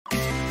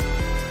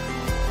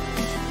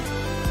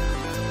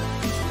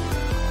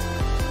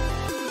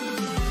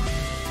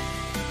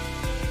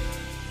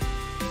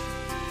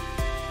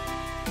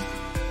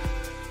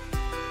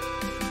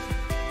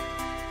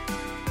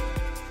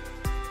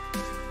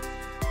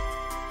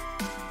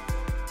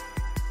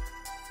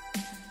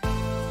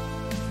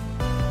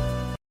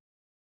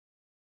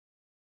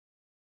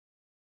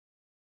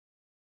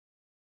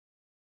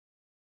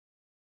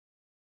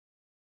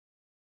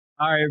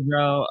All right,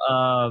 bro.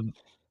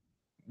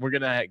 We're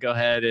gonna go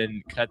ahead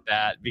and cut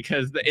that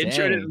because the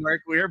intro didn't Dang.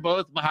 work. We were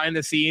both behind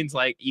the scenes,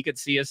 like you could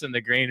see us in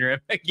the green room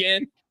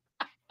again.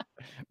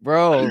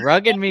 Bro,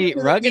 rugging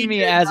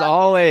me as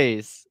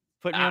always.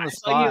 Put me on the I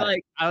saw you spot.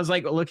 I was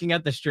like looking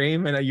at the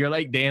stream, and you're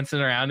like dancing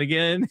around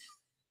again.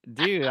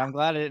 Dude, I'm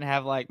glad I didn't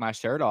have like my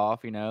shirt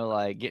off,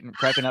 like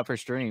prepping up for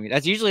stream.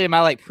 That's usually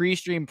my like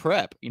pre-stream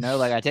prep,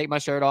 like I take my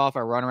shirt off,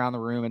 I run around the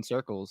room in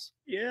circles.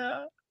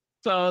 Yeah.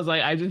 So I was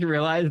like, I just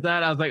realized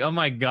that. I was like, oh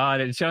my God,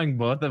 it's showing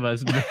both of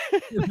us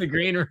in the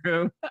green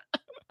room.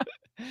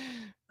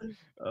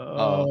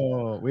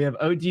 Oh, we have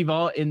OG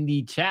Vault in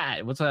the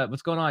chat. What's up?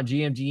 What's going on?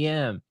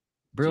 GM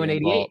Bruin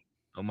 88. Vault.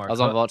 Omar I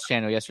was on Cook. Vault's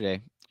channel yesterday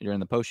during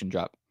the potion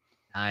drop.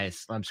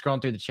 Nice. I'm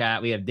scrolling through the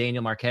chat. We have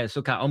Daniel Marquez,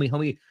 Soka, Omi,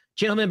 Homie,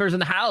 channel members in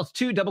the house,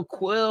 too, Double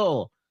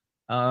Quill,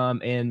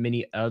 and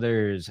many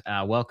others.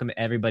 Welcome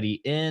everybody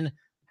in.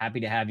 Happy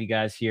to have you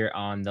guys here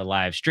on the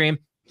live stream.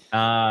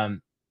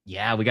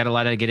 Yeah, we got a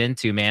lot to get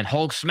into, man.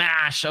 Hulk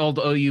smash, old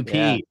OUP.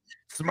 Yeah.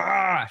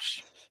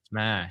 Smash.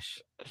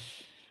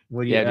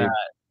 What do you dude.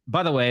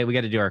 By the way, we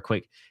got to do our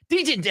quick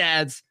DJ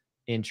Dad's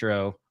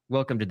intro.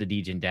 Welcome to the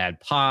DJ Dad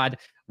pod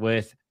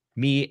with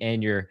me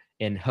and your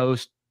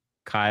host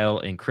Kyle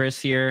and Chris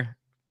here.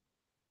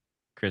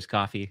 Chris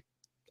Coffee.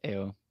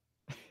 Ew.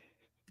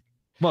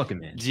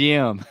 Welcome in.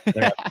 GM.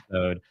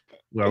 Episode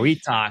where we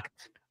talk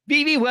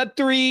VeVe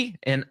Web3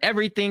 and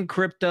everything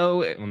crypto.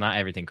 Well, not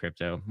everything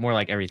crypto. More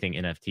like everything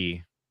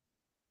NFT.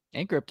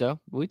 And crypto.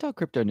 We talk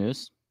crypto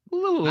news.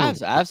 I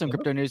have some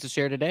crypto news to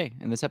share today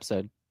in this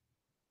episode. A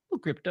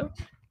little crypto.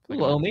 A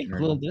little Omi. A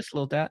little this, a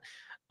little that.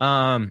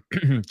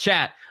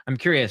 Chat. I'm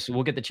curious.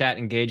 We'll get the chat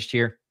engaged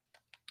here.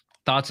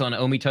 Thoughts on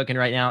Omi token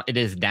right now? It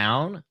is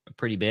down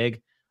pretty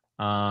big.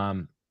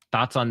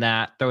 Thoughts on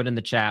that? Throw it in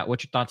the chat.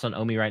 What's your thoughts on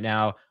Omi right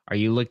now? Are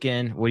you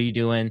looking? What are you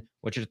doing?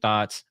 What's your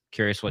thoughts?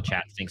 Curious what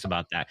chat thinks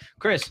about that.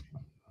 Chris,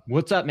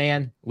 what's up,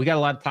 man? We got a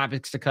lot of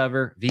topics to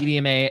cover.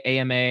 VDMA,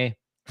 AMA.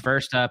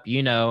 First up,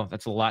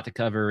 that's a lot to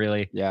cover,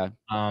 really. Yeah.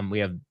 We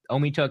have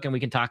Omi token we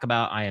can talk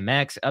about,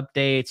 IMX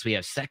updates. We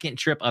have second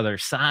trip other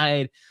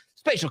side,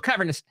 spatial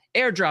cavernous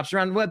airdrops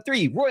around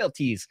Web3,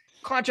 royalties,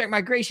 contract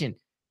migration,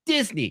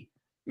 Disney,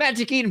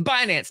 Magic Eden,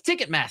 Binance,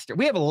 Ticketmaster.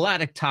 We have a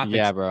lot of topics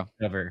to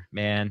cover,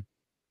 man.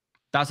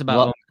 Thoughts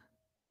about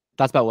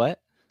what?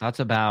 Thoughts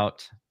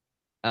about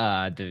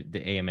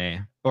the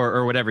AMA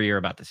or whatever you're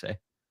about to say.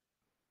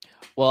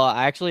 Well,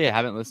 I actually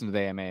haven't listened to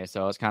the AMA,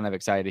 so I was kind of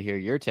excited to hear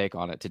your take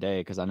on it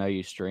today because I know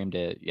you streamed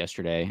it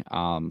yesterday.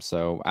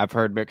 So I've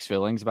heard mixed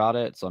feelings about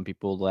it. Some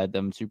people led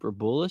them super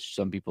bullish.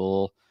 Some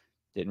people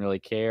didn't really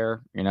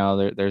care.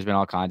 There's been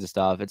all kinds of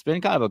stuff. It's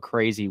been kind of a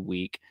crazy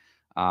week.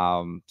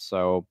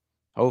 So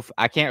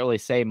I can't really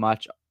say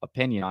much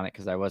opinion on it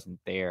because I wasn't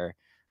there.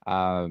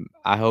 I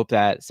hope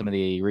that some of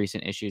the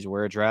recent issues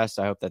were addressed.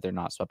 I hope that they're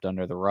not swept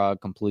under the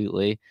rug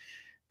completely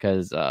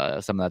because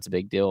some of that's a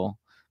big deal.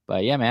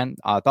 But yeah, man,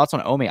 thoughts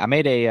on Omi. I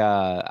made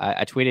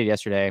I tweeted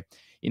yesterday,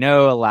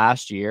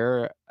 last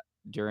year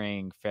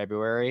during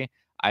February,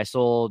 I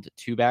sold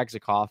 2 bags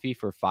of coffee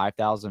for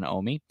 5,000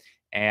 Omi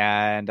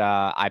and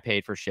I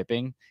paid for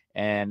shipping.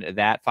 And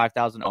that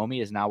 5,000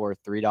 Omi is now worth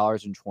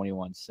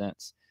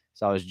 $3.21.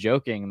 So I was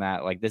joking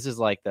that like this is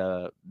like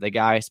the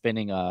guy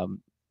spending a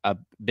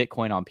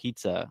Bitcoin on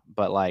pizza,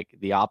 but like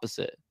the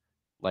opposite,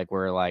 like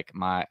where like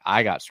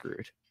I got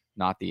screwed,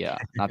 not the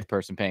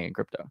person paying in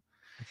crypto.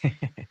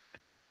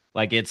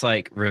 Like it's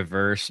like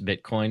reverse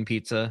Bitcoin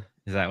pizza.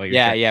 Is that what you're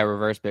saying? Yeah,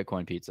 reverse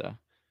Bitcoin pizza.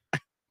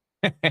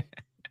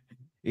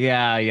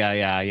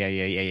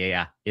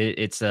 Yeah.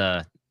 It's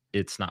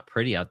not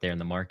pretty out there in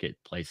the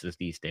marketplaces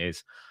these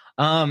days.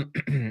 All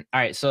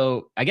right,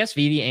 so I guess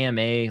VeVe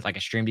AMA, like I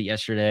streamed it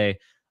yesterday.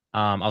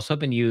 I was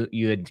hoping you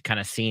had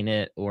kind of seen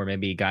it or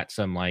maybe got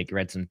some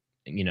read some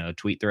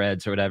tweet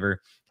threads or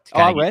whatever.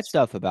 I read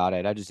stuff about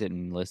it. I just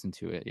didn't listen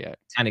to it yet.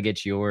 Kind of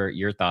get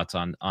your thoughts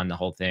on the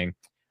whole thing.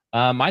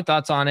 My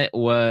thoughts on it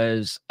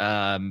was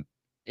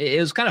it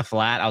was kind of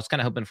flat. I was kind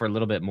of hoping for a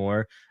little bit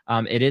more.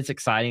 It is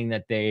exciting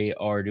that they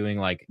are doing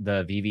like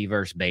the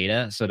VeVeverse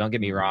Beta. So don't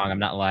get me wrong. I'm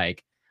not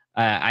like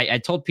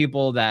I told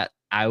people that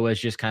I was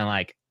just kind of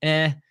like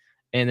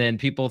and then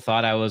people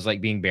thought I was like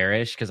being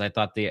bearish because I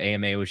thought the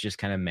AMA was just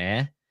kind of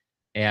meh.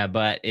 Yeah,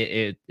 but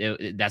it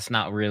that's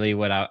not really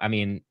what I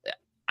mean.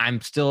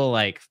 I'm still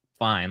like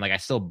fine. Like I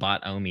still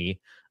bought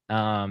Omi.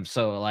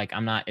 So like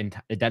I'm not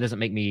that doesn't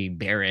make me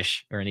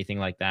bearish or anything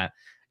like that.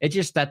 It's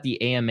just that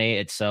the AMA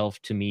itself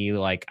to me,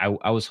 like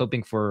I was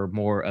hoping for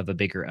more of a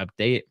bigger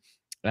update.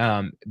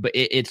 But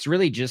it's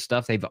really just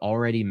stuff they've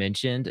already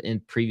mentioned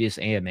in previous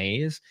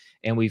AMAs,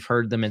 and we've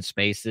heard them in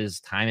spaces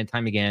time and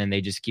time again.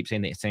 They just keep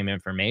saying the same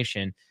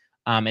information.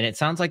 And it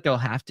sounds like they'll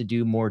have to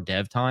do more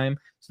dev time.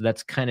 So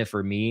that's kind of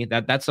for me,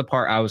 that's the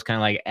part I was kind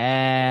of like,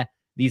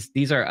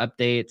 these are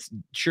updates.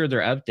 Sure,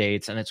 they're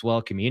updates and it's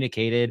well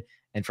communicated.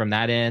 And from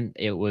that end,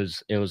 it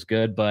was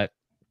good, but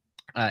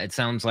it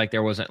sounds like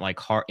there wasn't like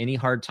any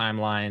hard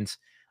timelines.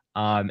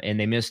 And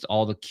they missed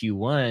all the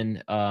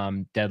Q1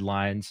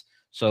 deadlines.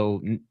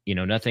 So,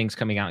 nothing's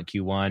coming out in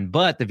Q1,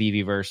 but the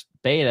VeVeverse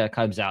beta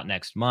comes out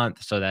next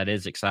month. So that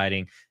is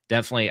exciting.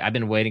 Definitely. I've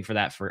been waiting for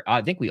that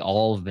I think we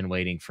all have been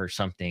waiting for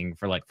something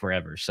for like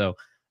forever. So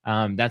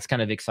that's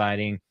kind of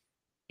exciting.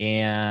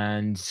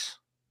 And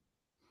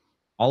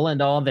all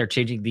in all, they're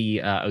changing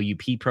the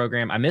OUP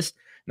program.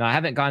 No, I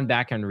haven't gone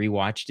back and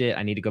rewatched it.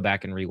 I need to go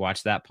back and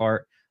rewatch that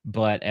part.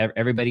 But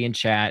everybody in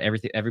chat,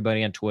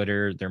 everybody on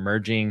Twitter, they're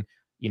merging,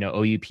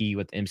 OUP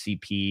with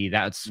MCP.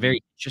 That's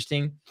very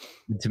interesting.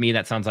 To me,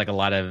 that sounds like a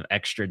lot of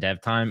extra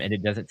dev time, and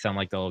it doesn't sound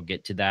like they'll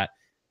get to that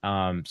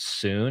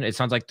soon. It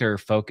sounds like they're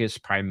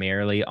focused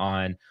primarily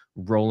on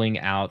rolling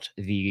out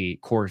the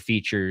core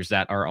features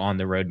that are on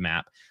the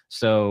roadmap.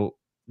 So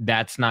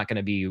that's not going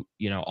to be,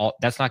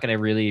 that's not going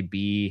to really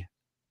be,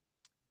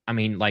 I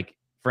mean, like,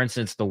 for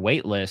instance, the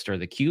wait list or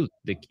the queue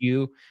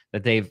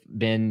that they've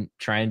been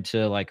trying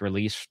to like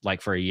release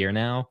like for a year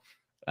now,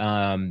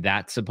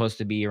 that's supposed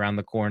to be around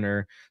the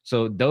corner.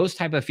 So those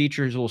type of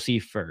features we'll see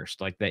first,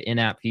 like the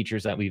in-app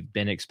features that we've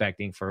been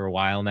expecting for a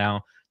while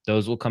now.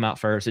 Those will come out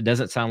first. It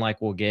doesn't sound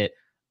like we'll get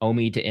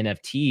OMI to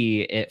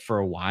NFT it for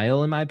a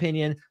while, in my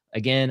opinion.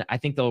 Again, I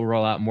think they'll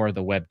roll out more of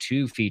the Web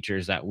 2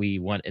 features that we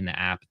want in the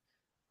app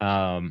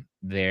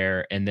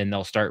there, and then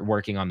they'll start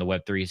working on the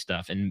Web3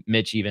 stuff. And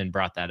Mitch even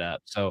brought that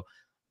up. So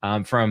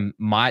from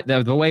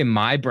the way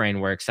my brain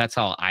works, that's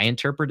how I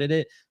interpreted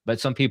it. But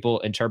some people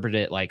interpret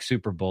it like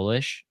super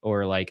bullish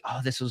or like,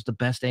 oh, this was the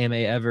best AMA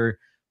ever.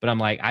 But I'm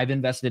like, I've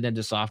invested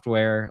into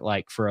software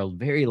like for a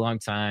very long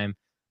time.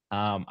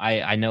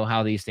 I know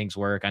how these things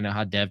work. I know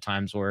how dev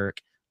times work,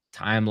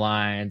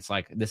 timelines.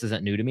 Like, this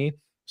isn't new to me.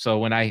 So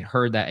when I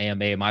heard that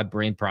AMA, my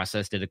brain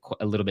processed it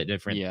a little bit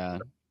different. Yeah.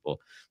 So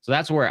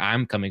that's where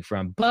I'm coming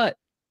from. But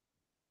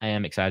I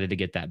am excited to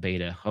get that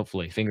beta.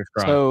 Hopefully, fingers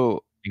crossed.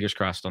 So fingers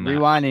crossed on that.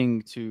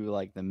 Rewinding to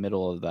like the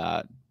middle of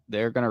that,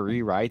 they're gonna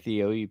rewrite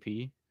the OUP.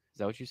 Is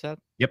that what you said?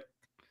 Yep.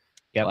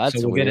 Well,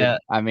 that's weird.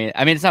 I mean,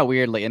 it's not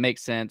weird. Like, it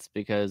makes sense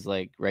because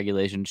like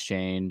regulations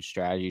change,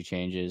 strategy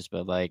changes.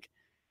 But like,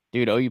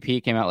 dude,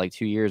 OUP came out like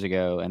 2 years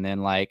ago, and then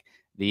like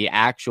the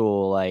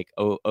actual like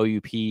OUP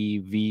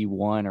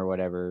V1 or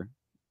whatever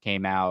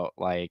came out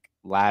like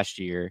last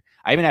year.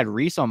 I even had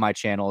Reese on my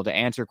channel to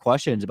answer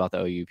questions about the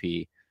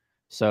OUP.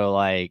 So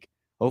like,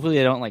 hopefully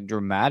they don't like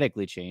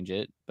dramatically change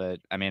it. But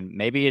I mean,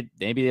 maybe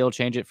they'll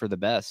change it for the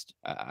best.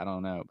 I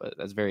don't know, but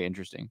that's very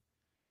interesting.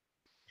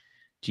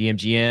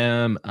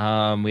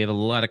 GM. We have a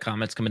lot of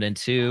comments coming in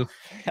too.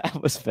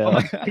 That was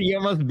Phil. You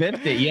almost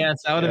biffed it.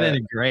 Yes, that would have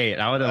been great.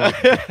 I would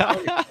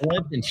have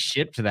flipped and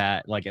shipped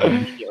that like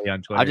immediately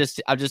on Twitter.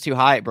 I'm just too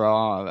hyped,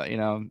 bro.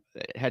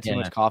 Had too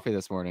much coffee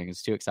this morning.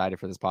 It's too excited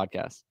for this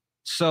podcast.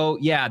 So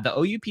yeah, the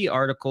OUP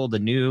article, the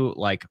new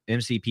like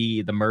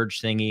MCP, the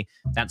merge thingy,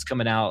 that's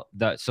coming out.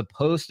 That's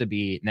supposed to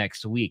be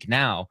next week.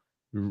 Now,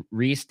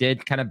 Reese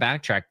did kind of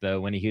backtrack though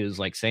when he was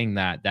like saying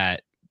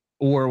that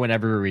or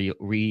whenever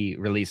we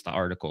release the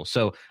article.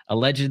 So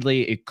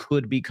allegedly it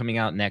could be coming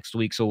out next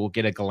week. So we'll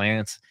get a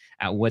glance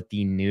at what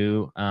the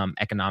new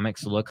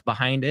economics look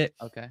behind it.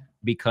 Okay.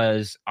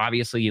 Because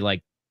obviously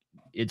like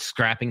it's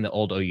scrapping the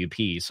old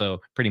OUP.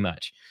 So pretty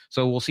much.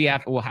 So we'll see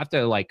we'll have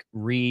to like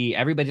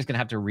everybody's going to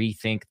have to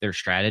rethink their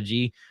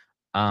strategy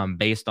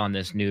based on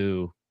this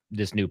new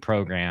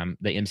program,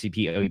 the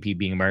MCP OUP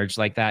being merged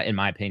like that. In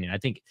my opinion, I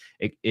think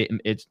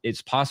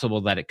it's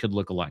possible that it could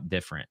look a lot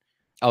different.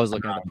 I was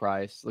looking at the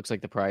price. Looks like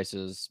the price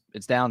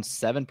it's down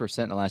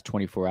 7% in the last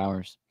 24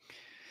 hours.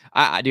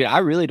 Dude, I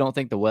really don't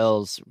think the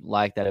whales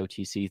like that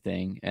OTC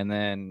thing. And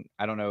then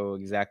I don't know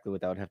exactly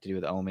what that would have to do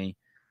with OMI,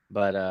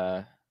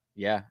 but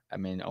yeah, I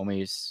mean,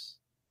 OMI's.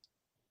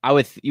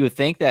 You would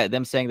think that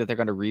them saying that they're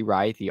going to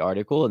rewrite the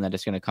article and that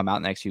it's going to come out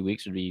in the next few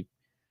weeks would be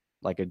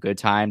like a good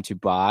time to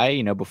buy,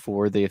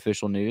 before the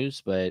official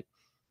news, but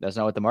that's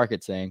not what the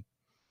market's saying.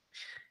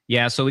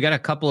 Yeah, so we got a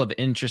couple of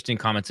interesting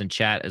comments in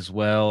chat as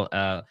well.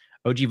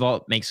 OG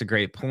Vault makes a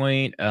great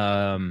point.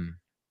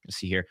 Let's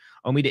see here.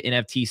 OMI to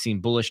NFT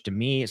seemed bullish to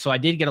me. So I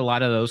did get a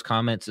lot of those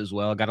comments as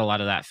well. Got a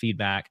lot of that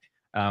feedback,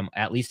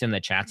 at least in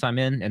the chats I'm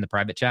in the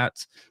private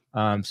chats.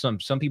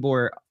 Some people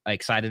were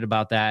excited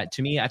about that.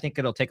 To me, I think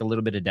it'll take a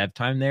little bit of dev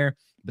time there,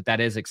 but that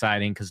is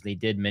exciting because they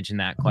did mention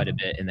that quite a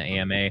bit in the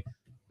AMA.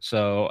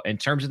 So in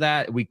terms of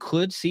that, we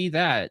could see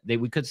that.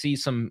 We could see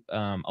some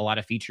a lot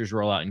of features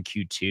roll out in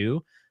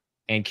Q2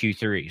 and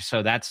Q3.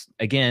 So that's,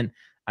 again,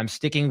 I'm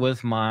sticking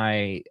with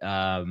my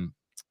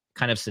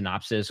kind of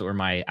synopsis or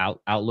my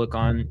outlook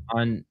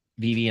on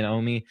VeVe and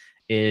OMI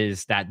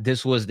is that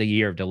this was the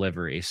year of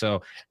delivery.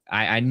 So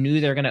I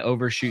knew they're going to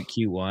overshoot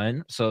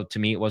Q1. So to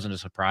me, it wasn't a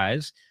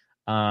surprise.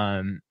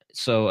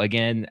 So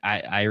again,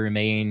 I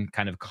remain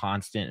kind of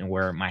constant in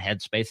where my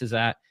headspace is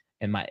at,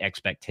 and my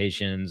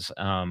expectations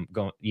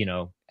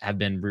have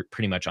been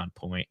pretty much on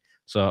point.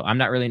 So I'm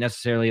not really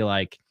necessarily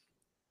like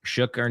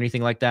shook or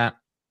anything like that.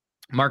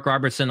 Mark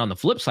Robertson on the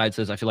flip side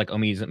says, I feel like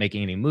OMI isn't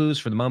making any moves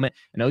for the moment,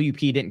 and OUP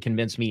didn't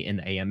convince me in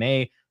the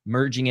AMA,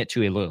 merging it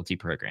to a loyalty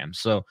program.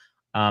 So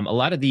a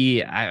lot of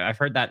I've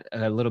heard that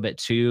a little bit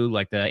too,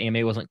 like the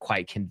AMA wasn't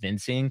quite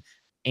convincing.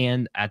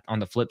 And on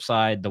the flip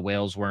side, the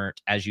whales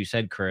weren't, as you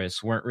said,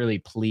 Chris, weren't really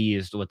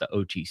pleased with the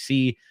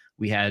OTC.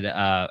 We had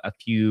a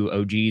few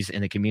OGs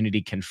in the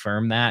community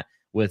confirm that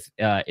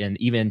and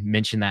even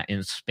mention that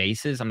in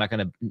spaces. I'm not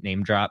going to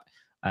name drop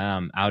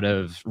out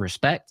of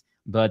respect,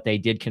 but they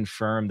did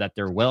confirm that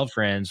their whale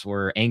friends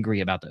were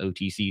angry about the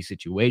OTC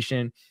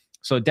situation.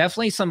 So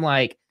definitely some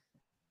like,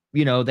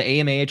 the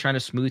AMA trying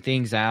to smooth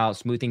things out,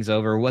 smooth things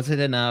over. Was it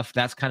enough?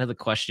 That's kind of the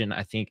question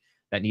I think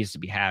that needs to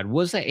be had.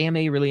 Was the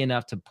AMA really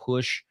enough to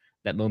push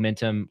that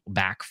momentum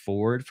back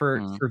forward for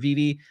Mm.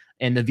 VeVe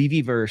and the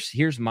VeVeverse?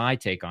 Here's my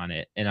take on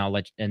it, and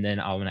then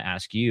I want to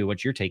ask you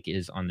what your take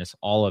is on this,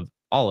 all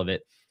of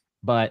it.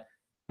 But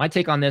my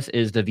take on this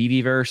is the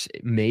VeVeverse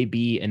may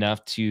be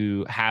enough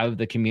to have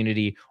the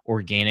community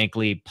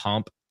organically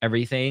pump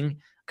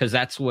everything, because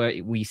that's what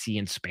we see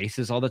in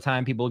spaces all the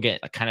time. People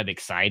get kind of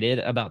excited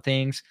about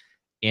things.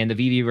 And the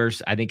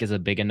VeVeverse, I think, is a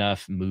big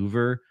enough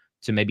mover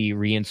to maybe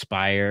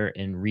re-inspire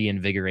and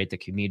reinvigorate the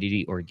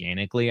community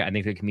organically. I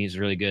think the community is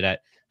really good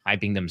at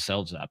hyping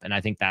themselves up. And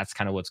I think that's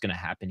kind of what's going to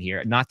happen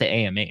here. Not the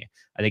AMA.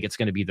 I think it's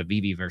going to be the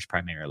VeVeverse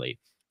primarily.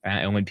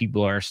 And when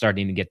people are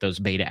starting to get those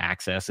beta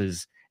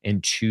accesses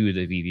into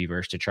the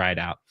VeVeverse to try it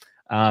out.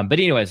 But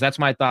anyways, that's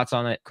my thoughts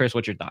on it. Chris,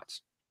 what's your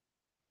thoughts?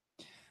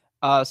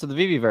 So the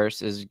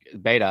VeVeverse is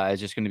beta is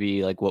just going to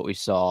be like what we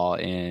saw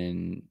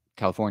in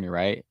California,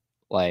 right?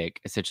 Like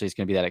essentially, it's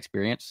going to be that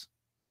experience.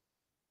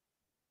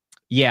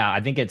 Yeah,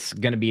 I think it's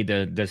going to be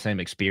the same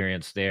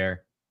experience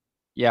there.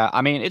 Yeah,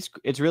 I mean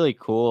it's really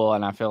cool,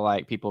 and I feel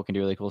like people can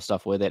do really cool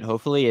stuff with it.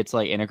 Hopefully, it's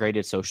like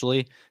integrated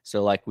socially,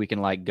 so like we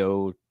can like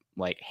go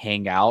like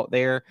hang out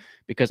there,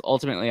 because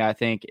ultimately, I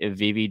think if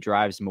VeVe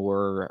drives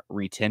more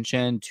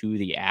retention to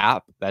the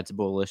app, that's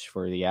bullish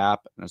for the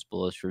app and that's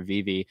bullish for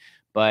VeVe.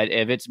 But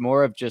if it's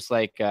more of just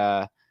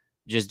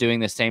doing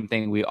the same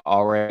thing we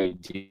already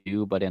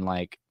do, but in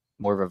like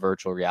more of a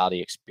virtual reality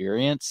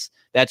experience,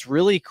 that's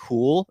really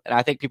cool, and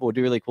I think people would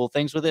do really cool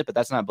things with it. But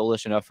that's not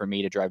bullish enough for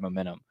me to drive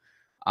momentum.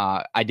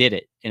 I did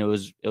it, and it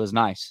was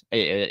nice.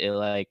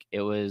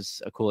 It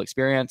was a cool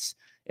experience.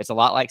 It's a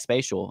lot like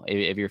Spatial.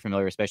 If you're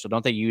familiar with Spatial,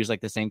 don't they use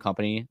like the same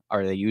company,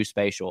 or they use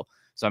Spatial?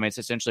 So I mean, it's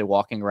essentially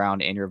walking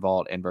around in your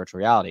vault in virtual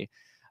reality.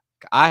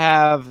 I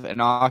have an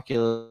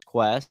Oculus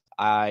Quest.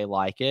 I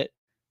like it.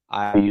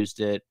 I used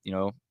it,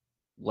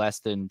 less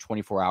than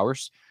 24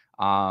 hours.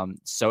 And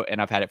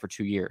I've had it for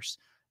 2 years.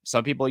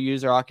 Some people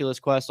use their Oculus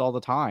Quest all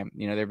the time,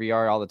 their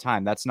VR all the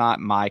time. That's not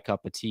my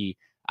cup of tea.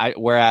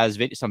 Whereas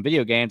some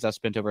video games I've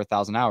spent over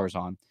 1,000 hours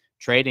on.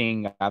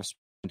 Trading, I've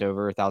spent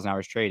over 1,000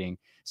 hours trading.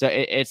 So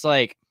it's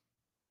like,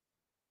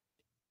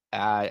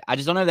 I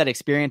just don't know if that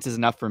experience is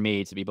enough for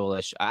me to be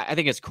bullish. I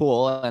think it's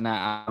cool, and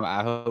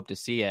I hope to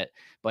see it,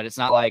 but it's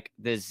not like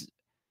this.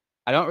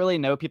 I don't really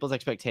know people's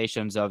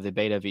expectations of the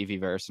beta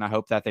VeVeverse, and I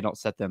hope that they don't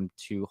set them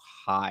too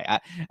high.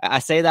 I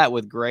say that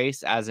with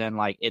grace, as in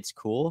like it's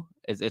cool,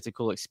 it's a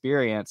cool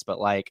experience, but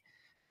like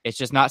it's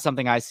just not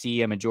something I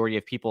see a majority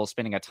of people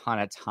spending a ton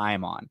of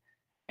time on.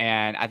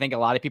 And I think a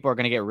lot of people are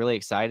going to get really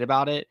excited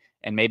about it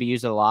and maybe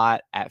use it a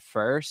lot at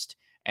first,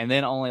 and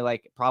then only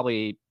like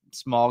probably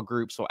small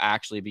groups will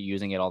actually be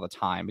using it all the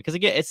time, because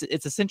again,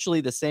 it's essentially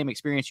the same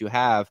experience you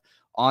have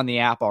on the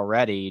app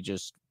already,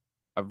 just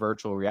a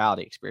virtual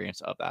reality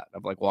experience of that,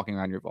 of like walking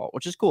around your vault,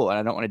 which is cool, and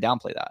I don't want to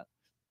downplay that.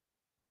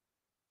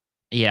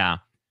 Yeah.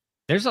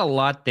 There's a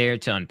lot there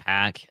to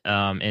unpack.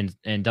 And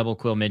Double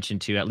Quill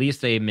mentioned too. At least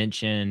they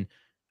mentioned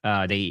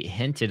they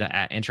hinted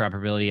at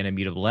interoperability and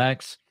Immutable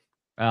X.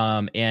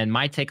 And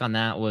my take on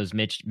that was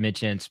Mitch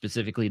mentioned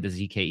specifically the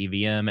ZK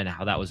EVM and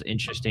how that was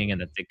interesting and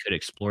that they could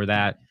explore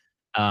that.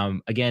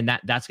 Again,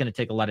 that's going to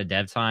take a lot of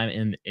dev time,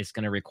 and it's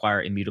going to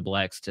require Immutable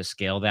X to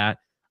scale that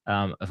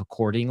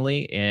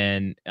accordingly.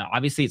 And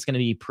obviously, it's going to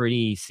be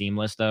pretty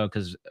seamless though,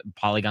 because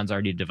Polygon's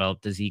already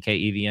developed the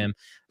ZK EVM.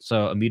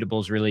 So Immutable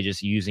is really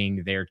just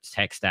using their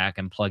tech stack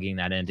and plugging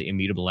that into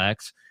Immutable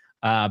X.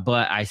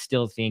 But I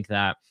still think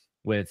that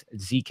with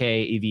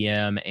ZK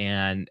EVM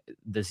and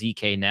the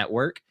ZK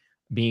network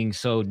being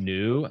so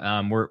new,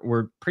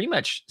 we're pretty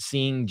much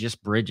seeing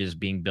just bridges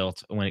being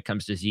built when it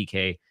comes to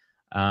ZK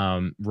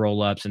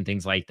roll ups and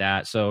things like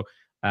that. So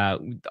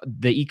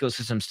the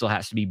ecosystem still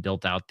has to be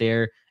built out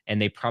there,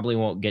 and they probably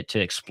won't get to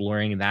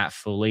exploring that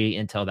fully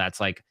until that's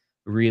like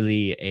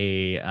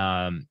really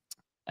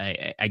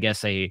I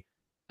guess a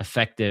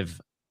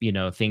effective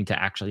thing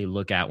to actually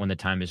look at when the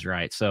time is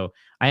right. So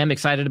I am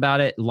excited about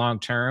it long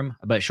term,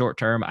 but short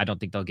term I don't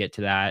think they'll get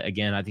to that.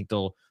 Again, I think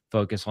they'll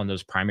focus on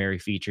those primary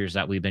features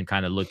that we've been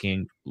kind of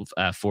looking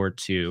forward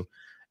to.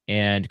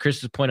 And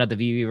Chris has pointed out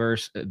the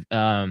VVverse.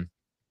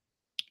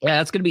 Yeah,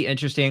 that's gonna be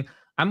interesting.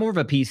 I'm more of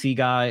a PC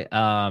guy.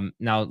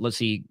 Now let's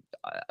see,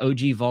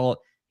 OG Vault.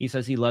 He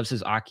says he loves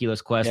his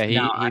Oculus Quest. Yeah,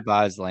 Now, he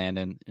buys land,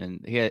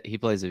 and he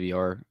plays a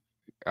VR.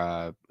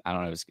 I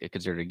don't know if it's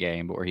considered a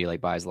game, but where he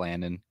like buys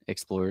land and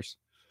explores.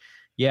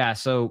 yeah.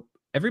 So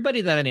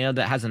everybody that I know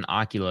that has an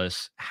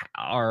Oculus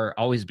are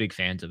always big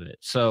fans of it.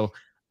 So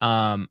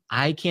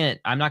I can't.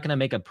 I'm not gonna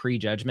make a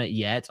prejudgment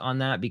yet on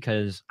that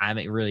because I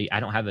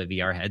don't have a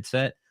VR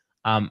headset.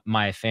 I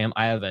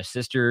have a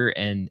sister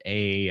and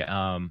a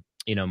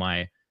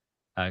my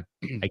I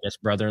guess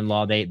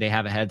brother-in-law, they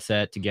have a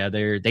headset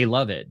together. They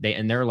love it.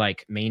 They're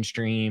like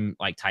mainstream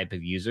like type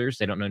of users.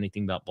 They don't know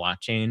anything about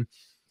blockchain.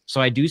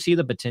 So I do see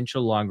the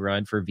potential long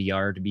run for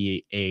VR to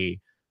be a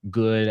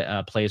good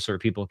place where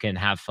people can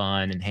have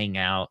fun and hang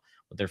out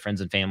with their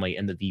friends and family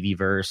in the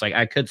VeVeverse. Like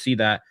I could see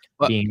that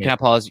But being can I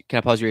pause? Can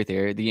I pause you right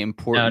there? The no, no,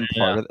 important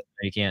no, no, part of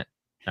you can't.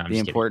 No, I'm the just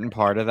kidding. important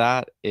part of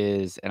that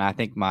is, and I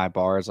think my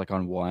bar is like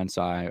on one,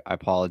 so I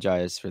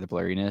apologize for the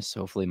blurriness.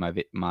 Hopefully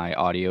my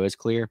audio is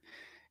clear.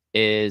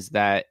 Is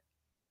that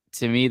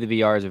to me,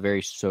 the VR is a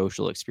very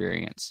social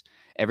experience.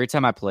 Every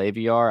time I play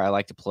VR, I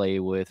like to play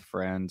with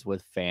friends,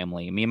 with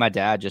family. Me and my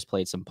dad just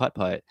played some putt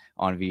putt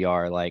on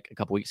VR like a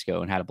couple weeks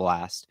ago and had a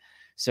blast.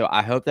 So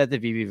I hope that the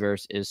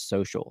VVverse is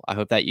social. I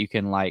hope that you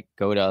can like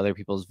go to other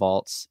people's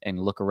vaults and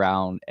look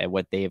around at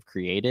what they have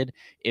created.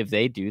 If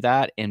they do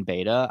that in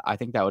beta, I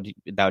think that would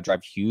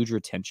drive huge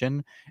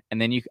retention. And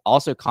then you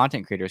also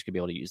content creators could be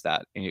able to use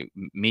that.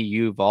 Me,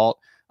 you, Vault,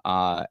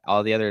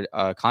 all the other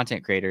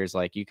content creators,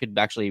 like you could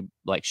actually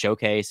like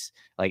showcase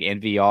like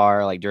in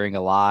VR, like during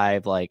a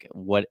live, like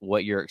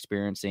what you're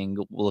experiencing,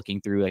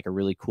 looking through like a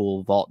really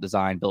cool vault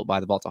design built by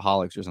the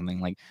Vaultaholics or something.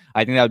 Like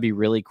I think that would be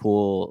really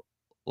cool,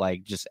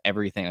 like just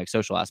everything, like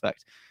social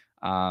aspect.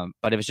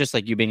 But if it's just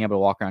like you being able to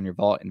walk around your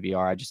vault in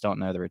VR, I just don't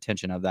know the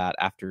retention of that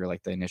after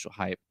like the initial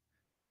hype.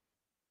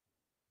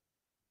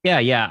 Yeah,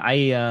 yeah,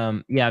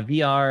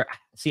 VR.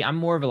 See, I'm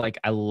more of a like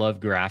I love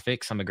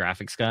graphics. I'm a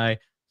graphics guy.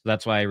 So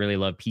that's why I really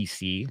love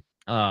PC.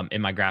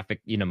 And my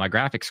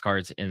graphics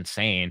card's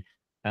insane.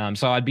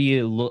 So I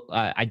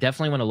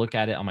definitely want to look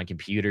at it on my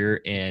computer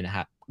and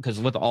because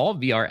with all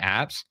VR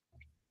apps,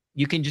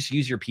 you can just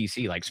use your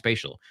PC like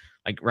Spatial.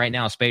 Like right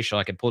now, Spatial,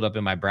 I could pull it up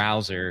in my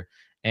browser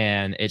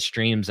and it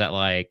streams at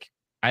like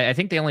I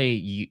think they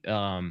only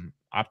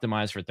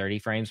optimize for 30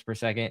 frames per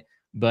second,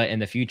 but in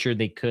the future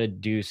they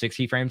could do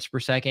 60 frames per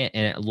second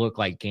and it looked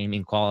like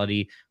gaming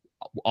quality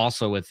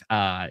also with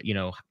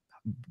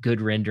good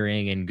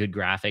rendering and good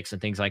graphics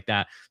and things like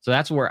that. So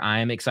that's where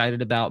I'm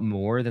excited about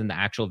more than the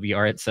actual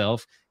VR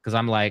itself because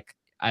I'm like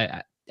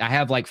I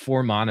have like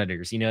 4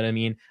 monitors, you know what I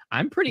mean?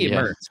 I'm pretty Yeah.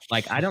 immersed.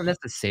 Like I don't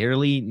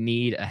necessarily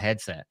need a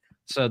headset.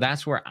 So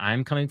that's where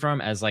I'm coming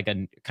from as like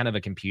a kind of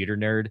a computer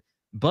nerd,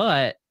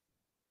 but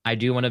I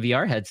do want a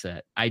VR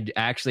headset. I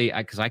actually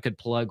because I could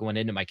plug one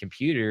into my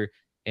computer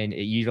and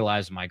it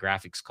utilized my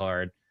graphics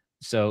card.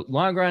 So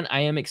long run, I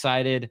am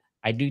excited.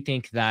 I do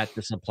think that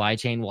the supply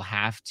chain will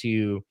have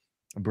to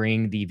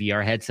bring the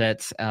VR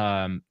headsets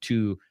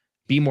to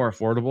be more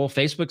affordable.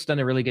 Facebook's done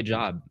a really good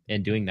job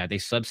in doing that. They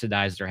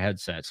subsidize their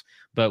headsets,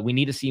 but we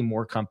need to see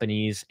more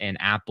companies, and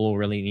Apple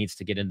really needs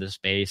to get into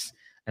space.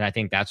 And I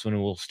think that's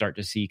when we'll start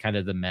to see kind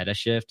of the meta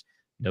shift.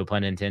 No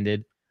pun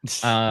intended.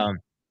 Um,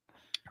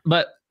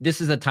 but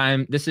this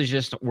is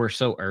just we're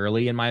so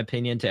early in my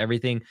opinion to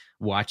everything,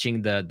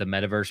 watching the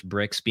metaverse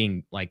bricks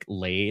being like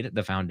laid,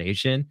 the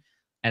foundation.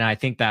 And I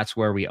think that's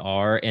where we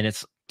are. And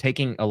it's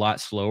taking a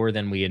lot slower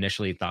than we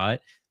initially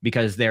thought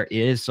because there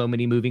is so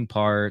many moving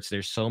parts.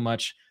 There's so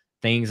much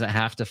things that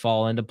have to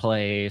fall into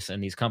place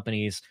and these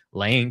companies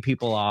laying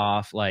people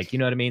off. Like, you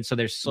know what I mean? So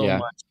there's so Yeah.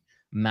 much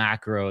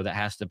macro that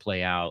has to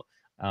play out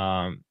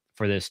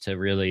for this to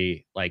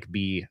really like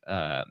be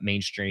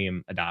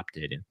mainstream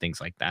adopted and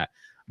things like that.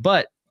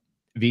 But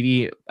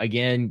VeVe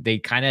again, they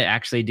kind of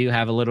actually do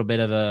have a little bit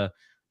of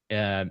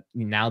a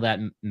now that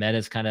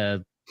Meta's kind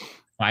of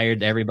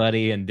fired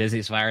everybody and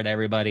Disney's fired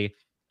everybody,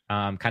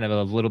 kind of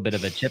a little bit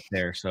of a chip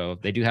there. So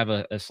they do have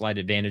a slight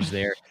advantage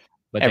there.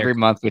 But they're Every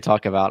month we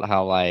talk about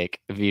how like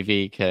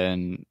VV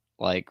can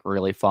like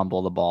really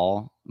fumble the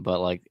ball, but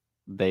like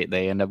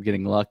they end up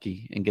getting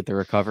lucky and get the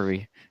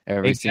recovery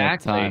every single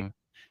exactly, time.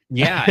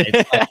 yeah.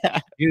 It's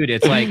like, dude,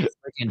 it's like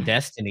freaking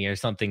destiny or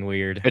something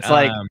weird. It's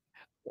like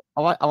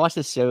I watched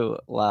this show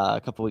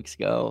a couple weeks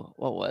ago.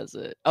 What was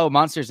it? Oh,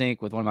 Monsters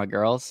Inc. with one of my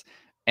girls,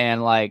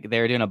 and like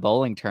they were doing a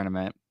bowling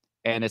tournament,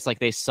 and it's like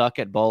they suck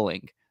at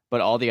bowling, but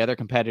all the other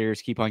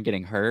competitors keep on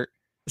getting hurt.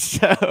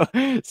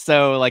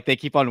 So like they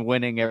keep on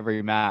winning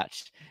every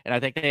match, and I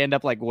think they end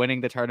up like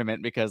winning the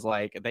tournament because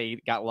like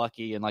they got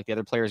lucky and like the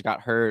other players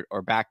got hurt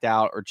or backed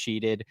out or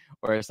cheated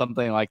or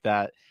something like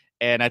that.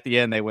 And at the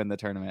end, they win the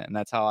tournament, and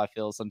that's how I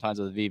feel sometimes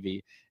with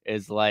VV.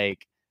 Is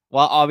like,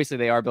 well, obviously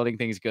they are building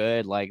things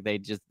good. Like they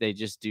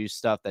just do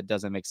stuff that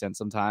doesn't make sense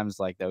sometimes,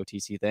 like the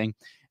OTC thing,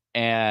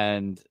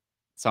 and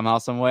somehow,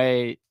 some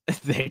way,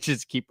 they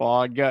just keep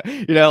on going.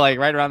 You know, like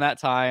right around that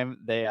time,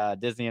 they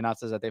Disney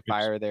announces that they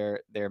fire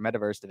their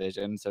metaverse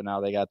division, so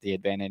now they got the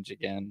advantage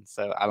again.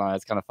 So I don't know,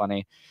 it's kind of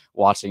funny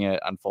watching it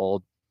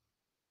unfold.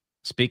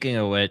 Speaking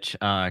of which,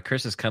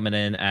 Chris is coming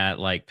in at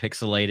like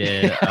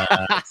pixelated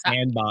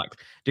sandbox.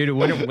 Dude,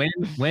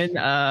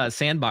 when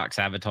sandbox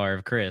avatar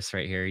of Chris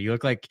right here. You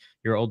look like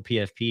your old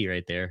PFP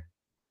right there.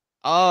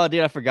 Oh,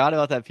 dude, I forgot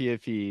about that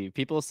PFP.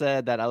 People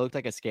said that I looked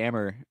like a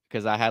scammer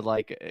because I had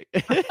like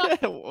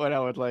when I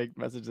would like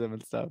message them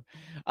and stuff.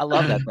 I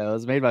love that though. It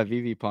was made by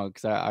VV Punk,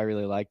 so I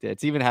really liked it.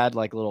 It's even had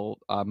like little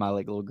my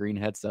like little green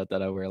headset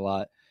that I wear a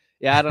lot.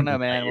 Yeah, I don't know, Thought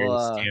man. you were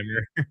Well, the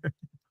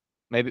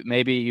scammer.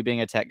 maybe you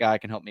being a tech guy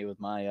can help me with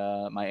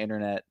my my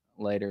internet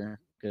later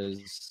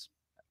because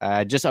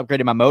I just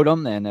upgraded my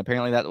modem and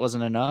apparently that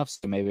wasn't enough.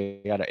 So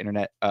maybe I got to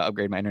internet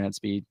upgrade my internet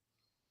speed.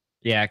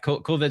 Yeah,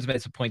 CoolVids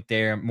makes a point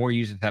there. More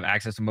users have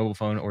access to mobile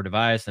phone or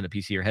device than a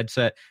PC or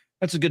headset.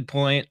 That's a good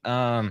point.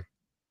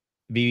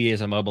 VeVe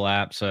is a mobile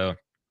app, so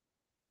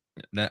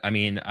I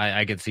mean,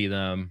 I could see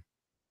them.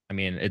 I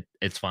mean,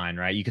 it's fine,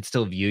 right? You could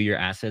still view your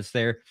assets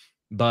there,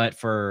 but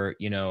for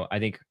I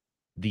think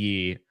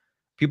the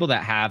people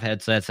that have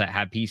headsets that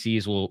have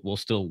PCs will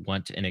still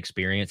want an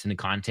experience, and the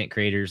content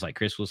creators, like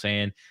Chris was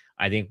saying,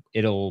 I think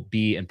it'll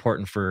be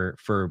important for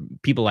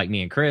people like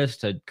me and Chris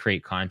to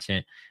create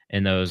content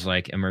in those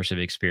like immersive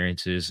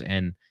experiences,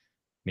 and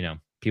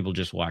people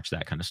just watch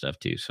that kind of stuff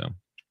too. So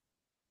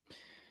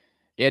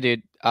Yeah,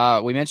 dude.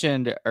 We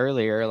mentioned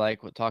earlier, like,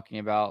 talking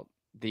about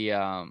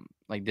the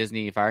like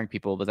Disney firing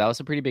people, but that was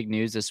some pretty big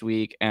news this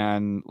week.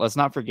 And let's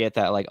not forget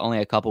that, like, only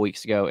a couple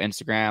weeks ago,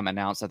 Instagram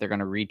announced that they're going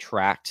to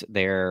retract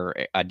their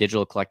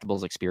digital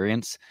collectibles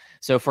experience.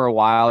 So for a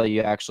while,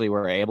 you actually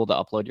were able to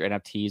upload your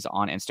NFTs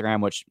on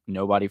Instagram, which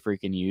nobody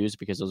freaking used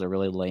because it was a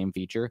really lame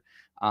feature.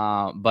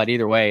 But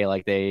either way,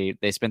 like, they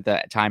spent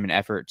the time and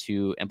effort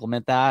to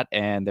implement that,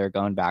 and they're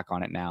going back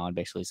on it now and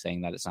basically saying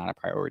that it's not a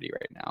priority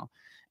right now.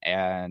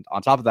 And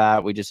on top of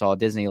that, we just saw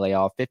Disney lay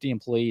off 50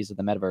 employees of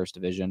the metaverse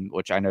division,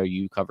 which I know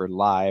you covered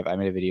live. I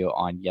made a video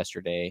on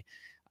yesterday.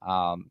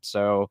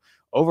 So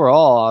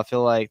overall, I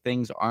feel like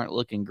things aren't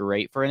looking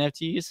great for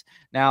NFTs.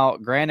 Now,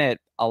 granted,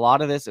 a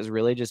lot of this is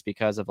really just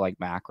because of like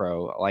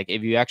macro. Like,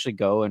 if you actually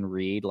go and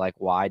read like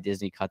why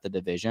Disney cut the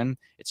division,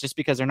 it's just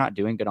because they're not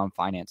doing good on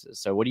finances.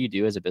 So what do you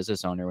do as a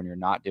business owner when you're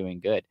not doing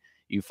good?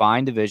 You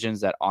find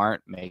divisions that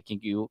aren't making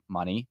you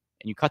money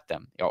and you cut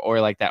them, or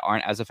like that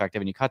aren't as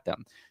effective and you cut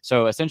them.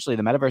 So essentially,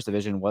 the metaverse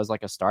division was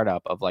like a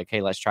startup of like,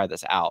 hey, let's try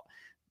this out.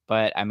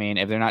 But I mean,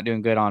 if they're not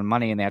doing good on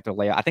money and they have to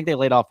I think they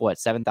laid off what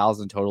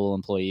 7,000 total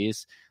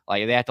employees.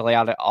 Like, if they have to lay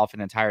off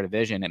an entire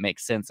division, it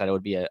makes sense that it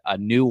would be a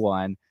new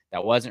one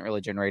that wasn't really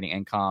generating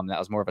income. That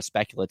was more of a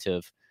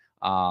speculative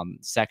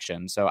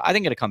section. So I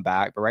think it'll come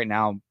back. But right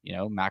now,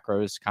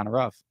 macro is kind of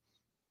rough.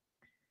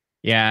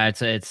 yeah,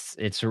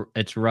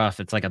 it's rough.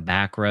 It's like a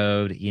back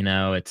road,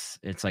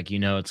 it's like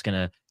it's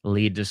gonna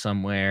lead to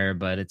somewhere,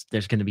 but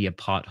there's gonna be a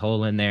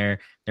pothole in there.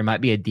 There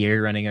might be a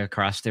deer running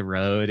across the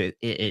road.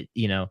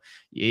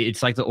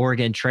 It's like the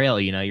Oregon Trail,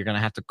 you're gonna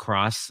have to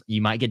cross.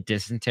 You might get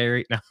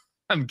dysentery. No,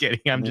 I'm kidding.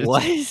 I'm just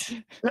What?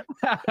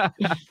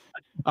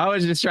 I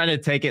was just trying to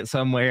take it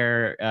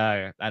somewhere.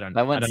 That I went don't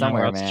know where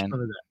somewhere, else to man. go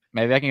with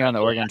Maybe I can go on the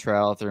that. Oregon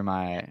Trail through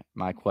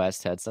my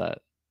Quest headset.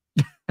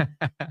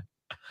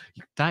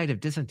 You died of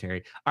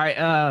dysentery. All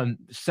right.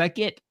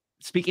 Second,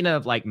 speaking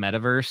of like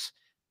metaverse,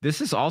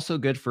 this is also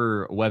good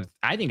for web.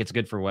 I think it's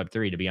good for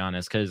Web3, to be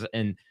honest, because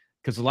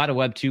a lot of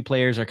Web2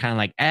 players are kind of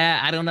like,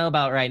 I don't know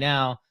about right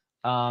now.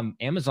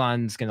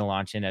 Amazon's going to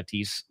launch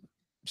NFTs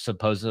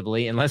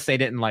supposedly, unless they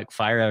didn't like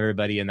fire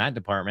everybody in that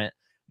department.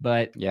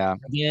 But Yeah.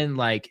 again,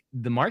 like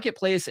the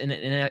marketplace and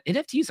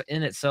NFTs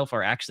in itself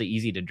are actually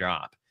easy to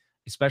drop,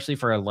 especially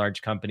for a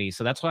large company.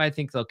 So that's why I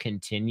think they'll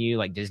continue,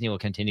 like Disney will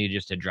continue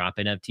just to drop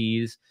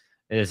NFTs.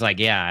 It's like,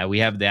 yeah, we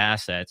have the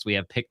assets.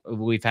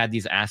 We've had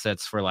these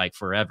assets for like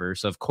forever.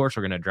 So of course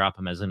we're going to drop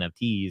them as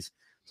NFTs.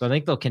 So I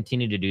think they'll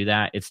continue to do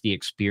that. It's the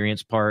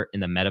experience part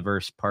and the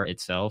metaverse part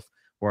itself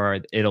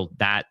where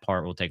that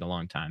part will take a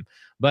long time.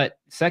 But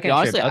Yeah, second trip,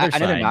 honestly, other I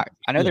know they're side. not.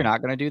 I know they're Yeah.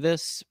 not going to do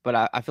this,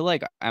 but I feel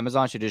like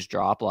Amazon should just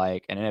drop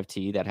like an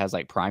NFT that has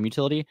like Prime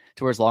utility,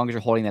 to where as long as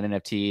you're holding that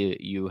NFT,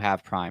 you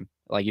have Prime.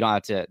 Like, you don't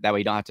have to. That way,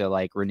 you don't have to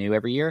like renew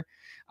every year.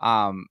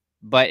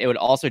 But it would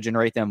also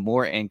generate them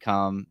more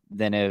income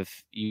than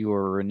if you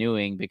were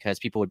renewing, because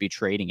people would be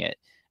trading it,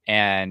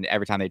 and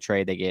every time they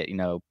trade, they get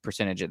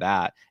percentage of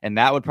that, and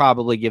that would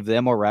probably give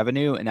them more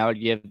revenue, and that would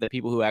give the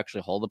people who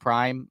actually hold the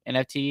Prime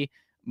NFT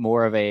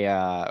more of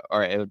a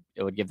or it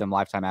would give them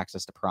lifetime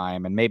access to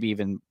Prime and maybe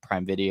even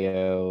Prime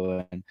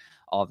Video and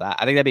all of that.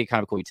 I think that'd be kind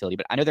of a cool utility,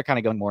 but I know they're kind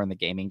of going more in the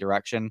gaming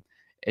direction.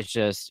 It's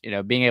just,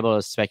 being able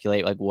to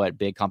speculate like what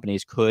big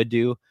companies could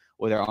do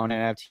with their own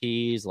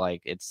NFTs,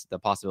 like, it's the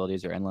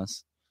possibilities are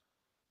endless.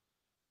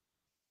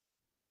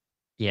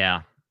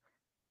 Yeah.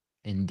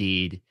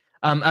 Indeed.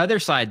 Other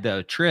side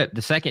though,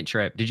 the second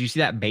trip. Did you see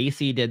that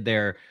Basie did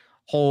their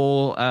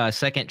whole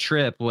second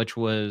trip, which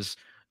was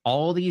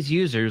all these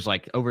users,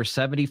 like over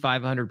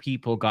 7,500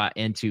 people got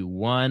into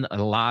one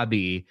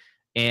lobby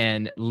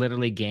and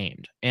literally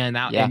gamed.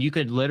 Yeah. And you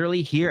could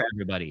literally hear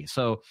everybody.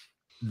 So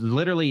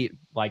literally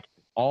like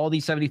all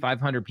these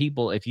 7,500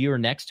 people, if you were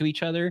next to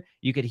each other,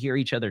 you could hear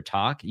each other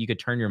talk. You could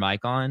turn your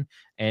mic on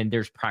and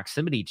there's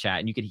proximity chat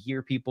and you could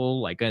hear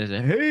people like,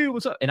 say, hey,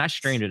 what's up? And I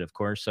streamed it, of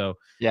course. So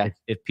Yeah.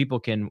 if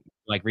people can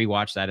like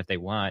rewatch that if they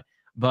want.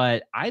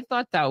 But I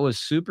thought that was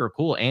super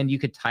cool. And you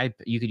could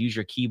use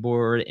your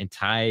keyboard and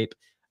type.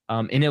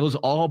 And it was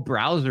all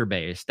browser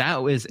based.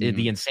 That was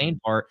the insane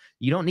part.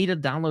 You don't need to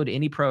download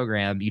any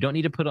program. You don't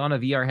need to put on a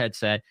VR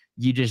headset.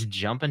 You just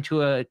jump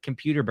into a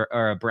computer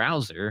or a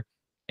browser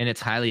and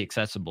it's highly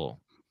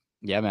accessible.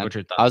 Yeah, man. What's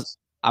your thoughts?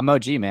 I'm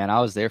OG, man.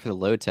 I was there for the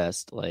load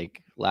test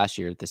like last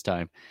year at this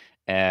time.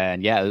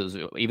 And yeah, it was,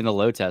 even the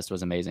load test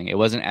was amazing. It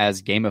wasn't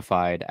as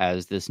gamified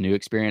as this new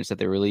experience that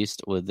they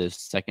released with this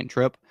second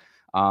trip.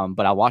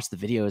 But I watched the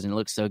videos and it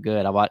looks so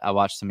good. I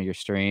watched some of your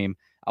stream.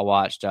 I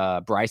watched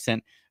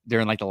Bryson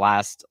during like the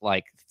last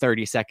like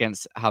 30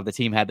 seconds how the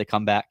team had to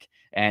come back.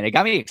 And it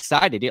got me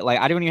excited. Like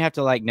I don't even have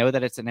to like know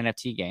that it's an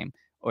NFT game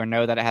or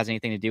know that it has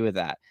anything to do with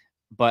that.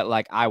 But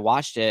like I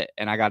watched it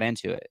and I got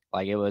into it.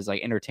 Like it was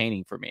like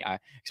entertaining for me.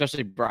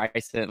 Especially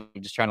Bryson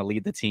just trying to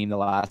lead the team the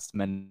last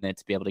minute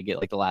to be able to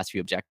get like the last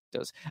few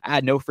objectives. I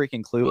had no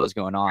freaking clue what was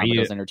going on, but it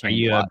was entertaining. Are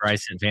you a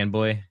Bryson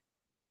fanboy?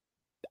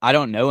 I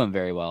don't know him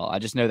very well. I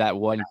just know that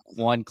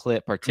one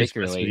clip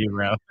particularly.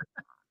 Bro.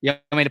 You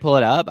want me to pull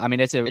it up? I mean,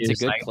 it's a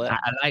good like, clip.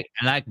 I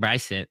like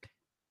Bryson.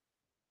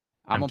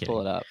 I'm gonna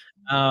pull it up.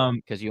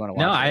 Because you want to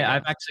watch no, it.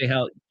 I've actually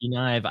held,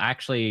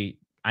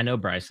 I know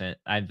Bryson.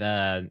 I've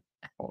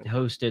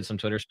hosted some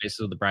Twitter spaces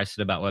with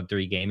Bryson about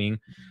Web3 gaming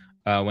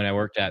when I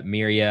worked at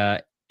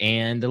Miria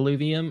and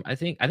Illuvium. I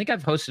think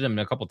I've hosted him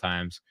a couple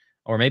times,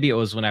 or maybe it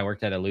was when I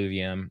worked at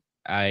Illuvium.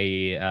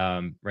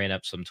 I ran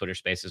up some Twitter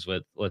spaces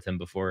with him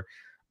before.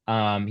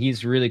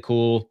 He's really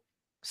cool.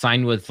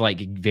 Signed with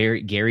like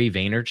Gary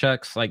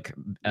Vaynerchuk's like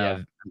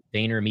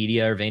Vayner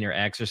Media or Vayner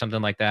X or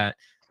something like that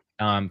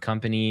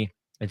company.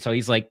 And so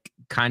he's like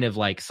kind of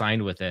like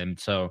signed with him.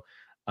 So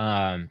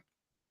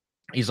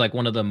he's like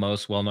one of the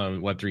most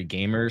well-known Web3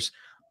 gamers.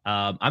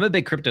 I'm a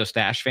big Crypto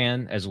Stash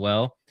fan as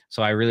well.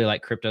 So I really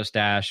like Crypto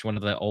Stash, one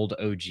of the old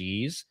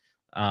OGs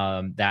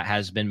that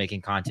has been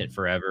making content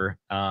forever.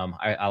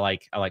 I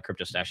like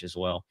Crypto Stash as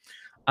well.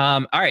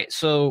 All right.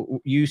 So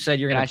you said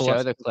you're going to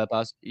show the clip.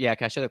 Can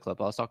I show the clip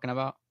I was talking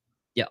about?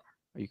 Yeah.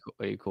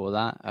 Are you cool with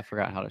that? I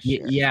forgot how to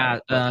share. Yeah.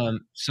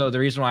 So the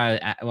reason why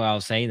I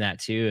was saying that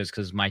too is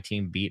because my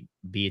team beat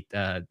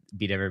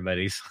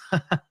everybody's.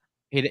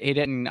 He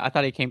didn't. I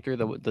thought he came through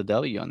the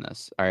W on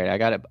this. All right, I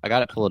got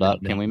it pulled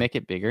up. Can we make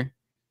it bigger?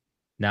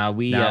 All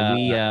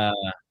right,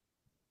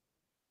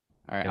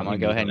 I'm gonna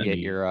go ahead and get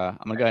your. I'm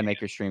gonna go ahead and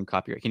make your stream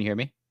copyright. Can you hear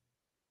me?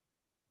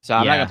 So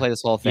I'm not gonna play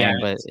this whole thing,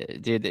 but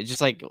dude, it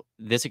just like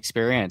this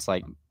experience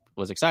like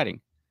was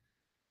exciting.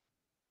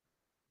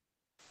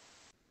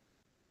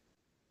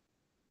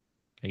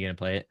 Are you gonna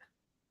play it?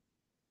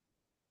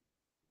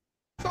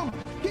 So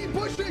keep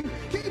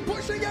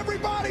pushing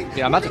everybody.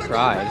 Yeah, I'm about to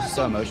cry. It's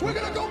so emotional. We're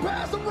gonna go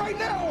past them right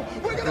now.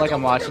 I feel like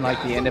I'm watching like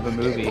the end of a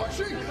movie.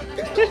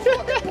 Get those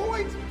fucking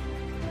points.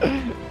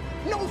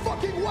 No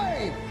fucking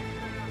way.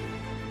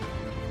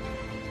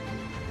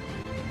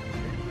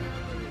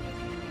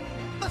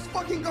 Let's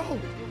fucking go.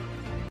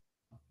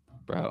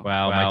 Bro.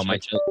 Wow,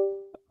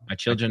 my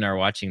children are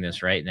watching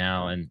this right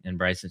now, and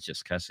Bryson's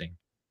just cussing.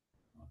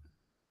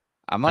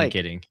 I'm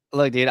kidding.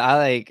 Look, dude,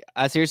 I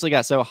seriously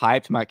got so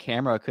hyped my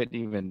camera couldn't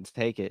even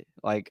take it.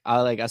 I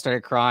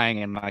started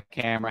crying and my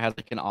camera has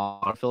like an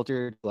auto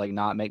filter to like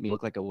not make me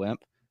look like a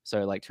wimp.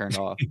 So it like turned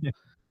off.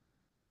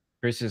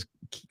 Chris's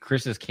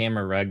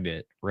camera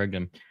rugged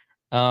him.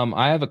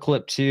 I have a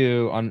clip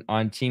too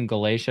on Team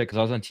Galatia because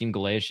I was on Team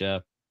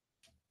Galatia,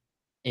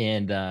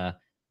 and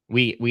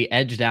we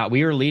edged out.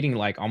 We were leading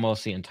like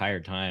almost the entire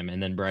time,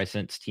 and then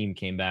Bryson's team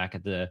came back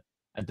at the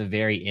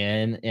very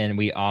end, and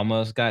we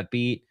almost got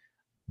beat.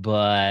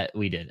 But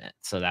we didn't,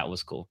 so that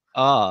was cool.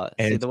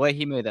 See, the way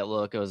he made that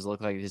look,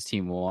 looked like his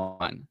team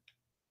won.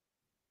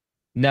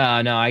 No,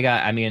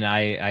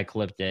 I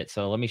clipped it.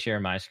 So let me share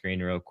my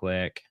screen real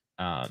quick.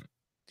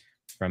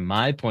 From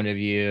my point of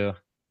view,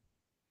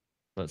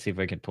 let's see if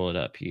I can pull it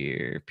up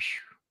here.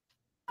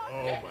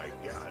 Oh my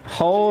god!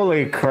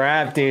 Holy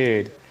crap,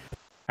 dude!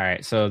 All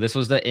right, so this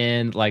was the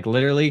end. Like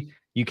literally,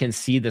 you can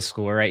see the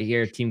score right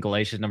here. Team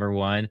Galatia's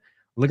 #1.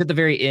 Look at the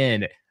very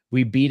end.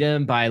 We beat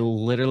him by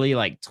literally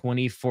like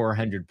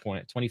 2,500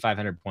 points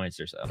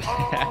or so.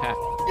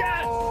 Oh,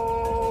 yes!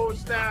 Oh,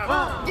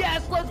 snap!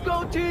 Yes, let's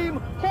go, team!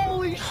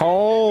 Holy shit!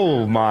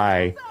 Oh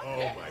my!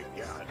 Oh my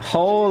god!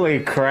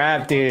 Holy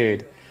crap,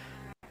 dude!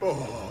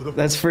 Oh,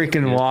 that's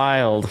freaking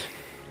wild.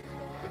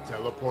 The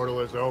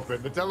teleportal is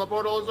open. The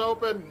teleportal is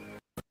open.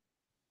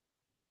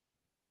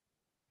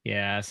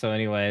 Yeah. So,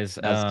 anyways,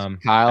 Kyle,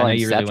 I know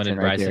you really wanted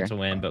right Bryson to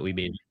win, but we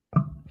beat him.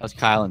 That was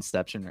Kyle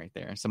Inception right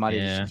there. Somebody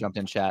just jumped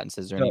in chat and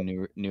says, "Is there any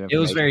new information?" It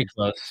was very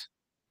close.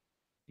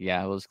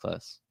 Yeah, it was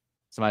close.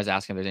 Somebody's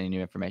asking if there's any new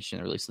information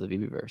in the release of the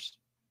VeVeverse.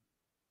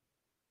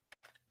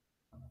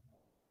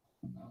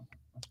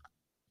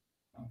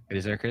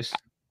 Is there, Chris?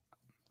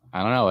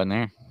 I don't know. In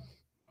there.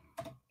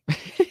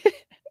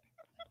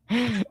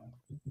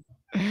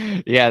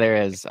 Yeah, there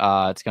is.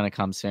 It's gonna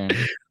come soon.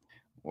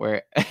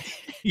 Where?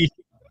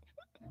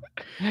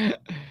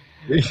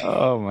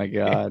 Oh my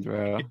god,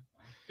 bro.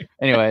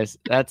 Anyways,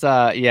 that's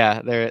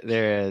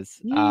there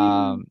is.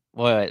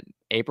 What,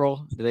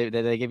 April? Did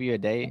they give you a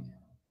date?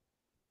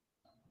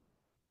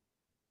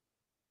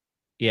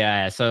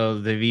 Yeah, so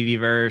the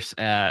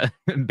VeVeverse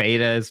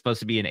beta is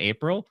supposed to be in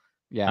April.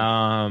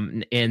 Yeah.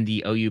 And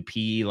the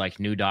OUP like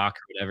new doc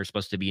or whatever is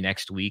supposed to be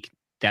next week.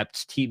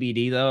 That's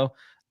TBD though.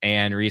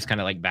 and Reese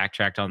kind of like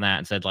backtracked on that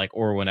and said like,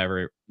 or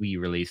whenever we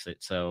release it.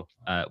 So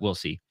we'll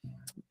see.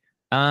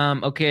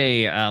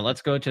 Okay,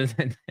 let's go to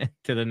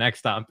to the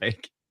next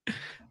topic.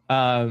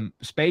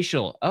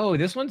 Spatial. Oh,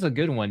 this one's a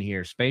good one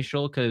here.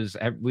 Spatial, because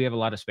we have a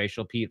lot of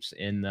spatial peeps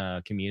in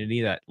the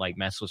community that like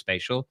mess with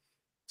spatial.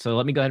 So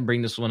let me go ahead and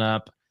bring this one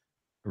up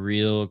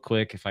real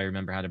quick. If I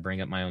remember how to bring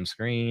up my own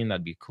screen,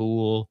 that'd be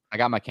cool. I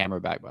got my camera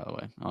back, by the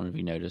way. I don't know if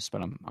you noticed,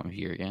 but I'm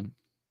here again.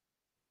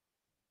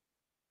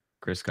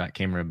 Chris got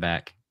camera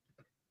back.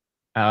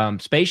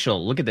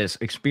 Spatial. Look at this.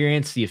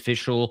 Experience the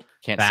official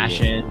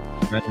fashion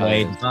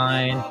runway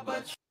design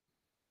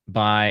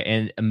by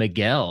and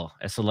Miguel,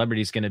 a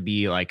celebrity, is going to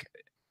be like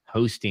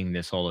hosting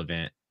this whole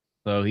event.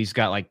 So he's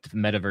got like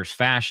metaverse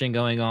fashion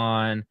going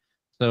on.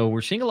 So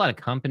we're seeing a lot of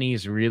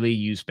companies really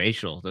use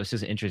spatial. This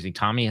is interesting.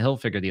 Tommy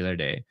Hilfiger the other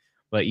day,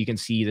 but you can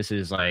see this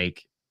is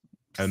like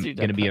going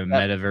to be a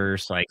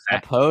metaverse like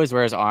that pose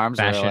where his arms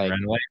fashion are like,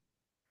 runway.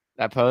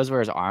 That pose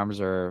where his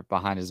arms are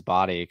behind his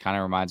body kind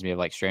of reminds me of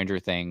like Stranger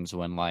Things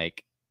when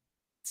like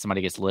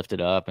somebody gets lifted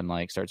up and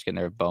like starts getting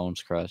their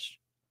bones crushed.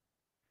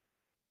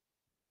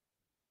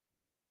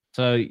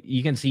 So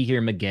you can see here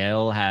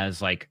Miguel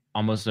has like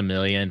almost 1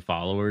 million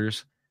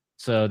followers.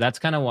 So that's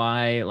kind of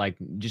why, like,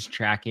 just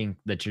tracking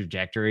the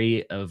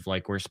trajectory of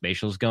like where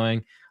spatial's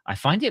going, I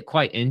find it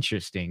quite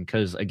interesting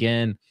because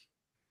again,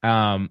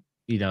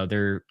 you know,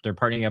 they're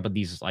partnering up with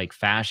these like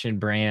fashion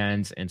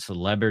brands and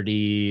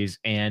celebrities,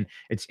 and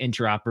it's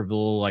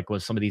interoperable like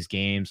with some of these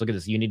games. Look at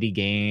this Unity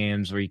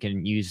games where you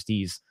can use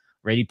these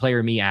Ready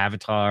Player Me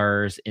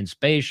avatars in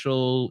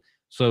spatial.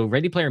 So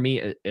Ready Player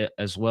Me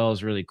as well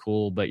is really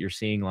cool, but you're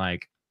seeing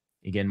like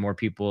again more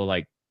people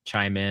like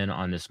chime in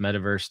on this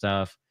metaverse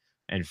stuff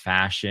and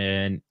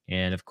fashion,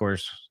 and of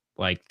course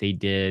like they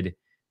did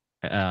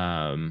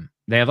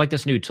they have like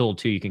this new tool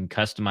too. You can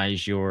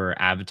customize your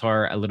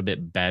avatar a little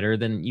bit better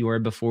than you were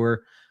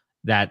before.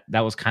 That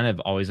was kind of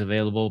always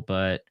available,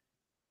 but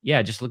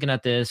yeah, just looking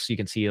at this, you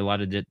can see a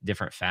lot of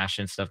different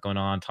fashion stuff going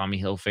on.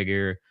 Tommy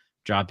Hilfiger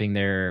dropping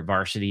their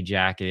varsity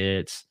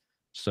jackets.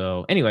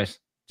 So anyways,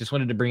 just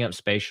wanted to bring up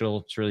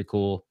spatial. It's really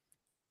cool.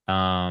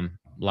 A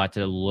lot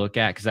to look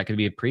at because that could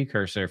be a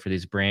precursor for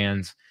these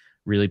brands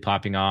really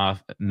popping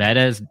off.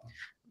 Meta's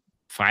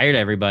fired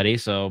everybody,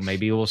 so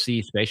maybe we'll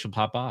see spatial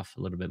pop off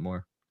a little bit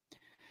more.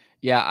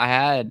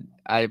 Yeah,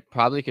 I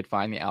probably could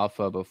find the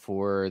alpha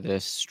before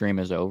this stream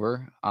is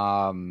over.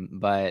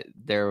 But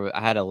I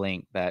had a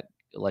link that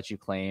lets you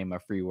claim a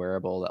free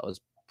wearable that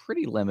was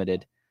pretty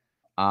limited.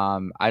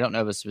 I don't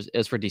know if it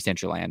was for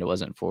Decentraland. It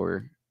wasn't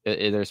for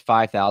there's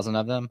 5,000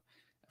 of them,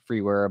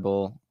 free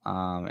wearable,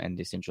 and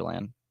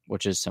Decentraland,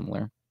 which is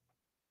similar.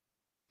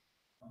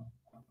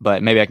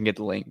 But maybe I can get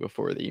the link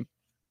before the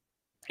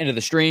end of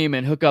the stream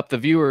and hook up the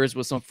viewers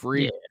with some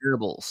free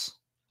wearables.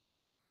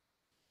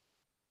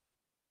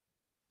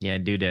 Yeah,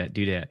 do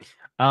that.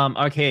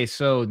 Okay,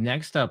 so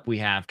next up we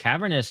have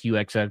Cavernous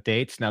UX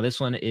updates. Now this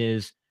one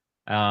is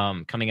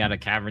coming out of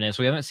Cavernous.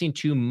 We haven't seen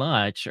too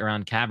much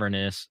around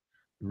Cavernous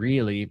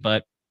really,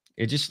 but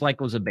it just like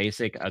was a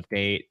basic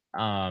update.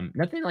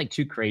 Nothing like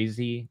too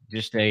crazy.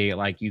 Just a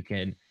like you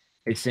can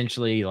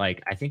essentially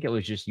like I think it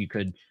was just you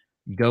could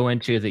go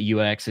into the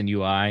UX and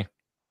UI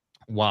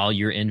while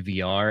you're in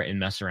VR and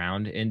mess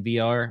around in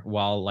VR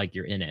while like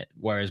you're in it.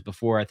 Whereas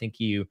before I think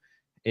you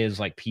is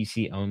like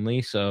PC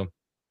only. So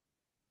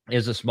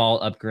is a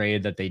small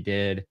upgrade that they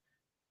did.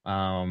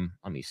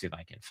 Let me see if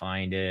I can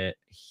find it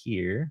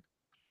here.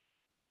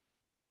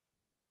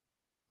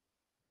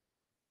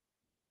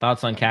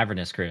 Thoughts on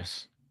Cavernous,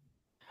 Chris?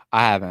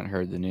 I haven't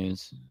heard the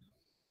news,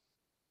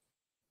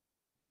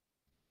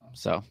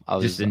 so I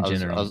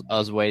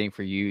was waiting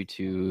for you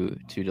to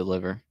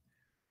deliver.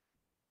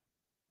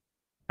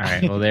 All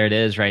right, well there it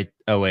is, right?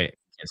 Oh wait,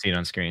 can't see it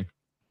on screen.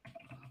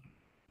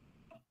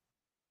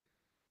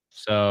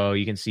 So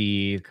you can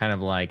see kind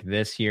of like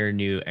this here,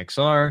 new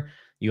XR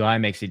UI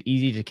makes it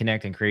easy to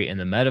connect and create in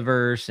the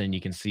metaverse. And you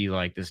can see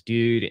like this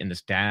dude in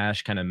this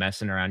dash kind of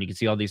messing around. You can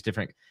see all these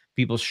different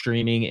people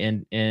streaming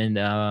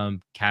in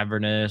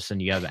Cavernous,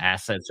 and you have the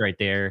assets right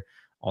there,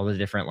 all the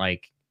different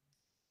like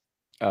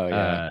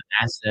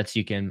assets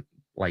you can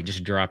like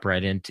just drop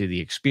right into the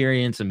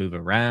experience and move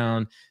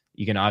around.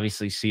 You can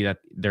obviously see that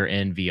they're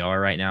in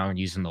VR right now and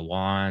using the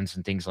wands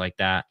and things like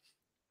that.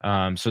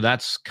 So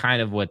that's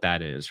kind of what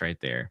that is right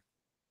there.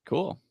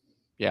 Cool.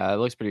 Yeah, it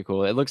looks pretty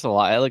cool. It looks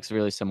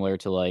really similar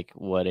to like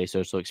what a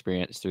social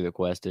experience through the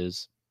Quest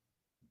is.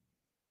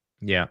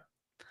 Yeah.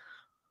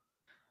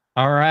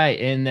 All right.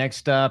 And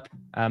next up,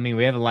 I mean,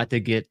 we have a lot to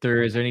get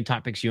through. Is there any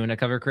topics you want to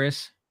cover,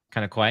 Chris?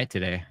 Kind of quiet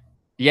today.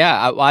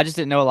 Yeah, I just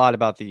didn't know a lot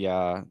about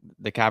the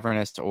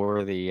Cavernous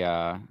or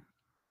the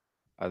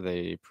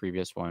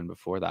previous one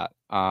before that.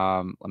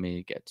 Let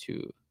me get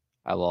to.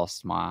 I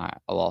lost my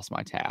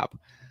tab.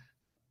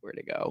 Where'd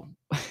it go?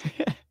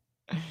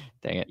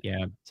 Dang it.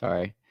 Yeah.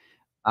 Sorry.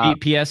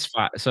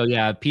 PS5. So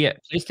yeah,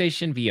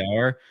 PlayStation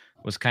VR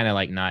was kind of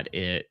like not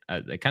it.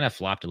 It kind of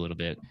flopped a little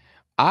bit.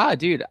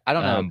 Dude, I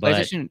don't know.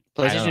 PlayStation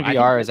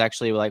VR is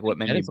actually like what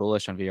made me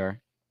bullish on VR.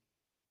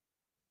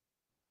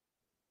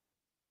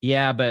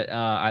 Yeah,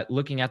 but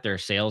looking at their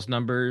sales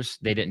numbers,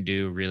 they didn't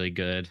do really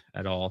good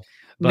at all.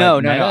 But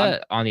No.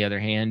 Meta, on the other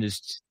hand,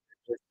 is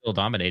still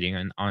dominating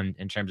on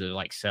in terms of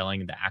like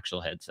selling the actual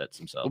headsets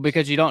Well, themselves.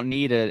 because you don't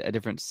need a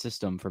different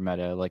system for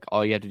Meta. Like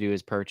all you have to do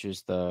is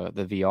purchase the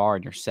VR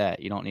and you're set.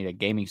 You don't need a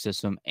gaming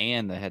system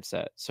and the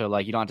headset. So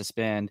like you don't have to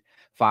spend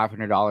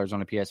 $500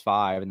 on a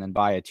PS5 and then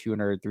buy a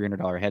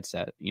 $200-$300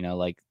 headset. You know,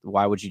 like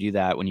why would you do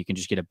that when you can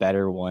just get a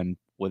better one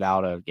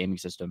without a gaming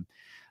system?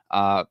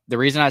 The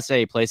reason I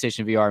say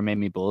PlayStation VR made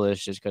me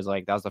bullish is because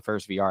like that was the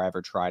first VR I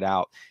ever tried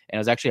out, and it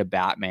was actually a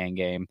Batman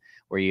game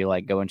where you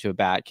like go into a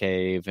bat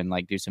cave and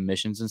like do some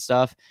missions and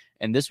stuff.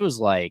 And this was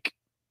like,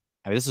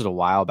 I mean, this is a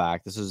while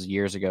back. This was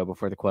years ago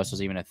before the Quest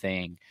was even a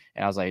thing.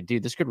 And I was like,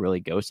 dude, this could really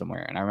go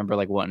somewhere. And I remember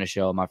like wanting to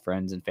show my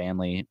friends and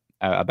family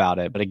about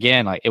it. But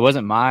again, like it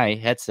wasn't my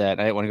headset.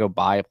 I didn't want to go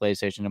buy a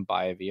PlayStation and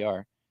buy a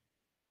VR.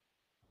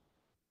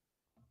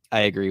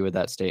 I agree with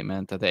that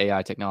statement that the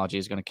AI technology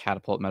is going to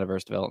catapult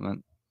metaverse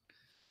development.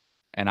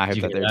 And I Did hope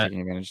you that hear they're that?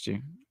 taking advantage too.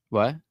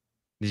 What?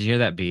 Did you hear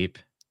that beep?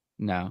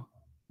 No.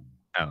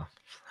 Oh,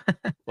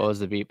 What was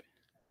the beep?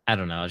 I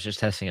don't know. I was just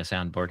testing a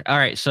soundboard. All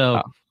right, so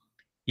Oh.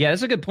 yeah,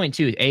 that's a good point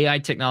too. AI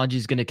technology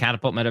is going to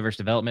catapult metaverse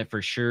development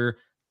for sure.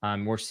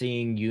 We're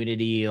seeing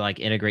Unity like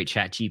integrate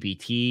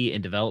ChatGPT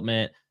in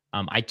development.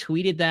 I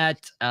tweeted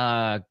that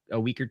a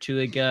week or two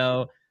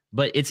ago,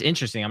 but it's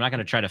interesting. I'm not going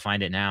to try to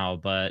find it now,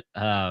 but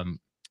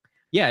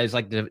yeah, it's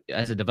like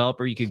as a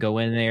developer, you could go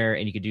in there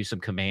and you could do some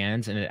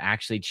commands, and it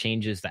actually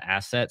changes the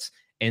assets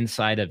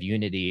inside of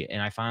Unity.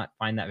 And I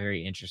find that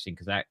very interesting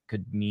because that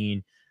could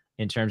mean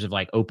in terms of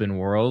like open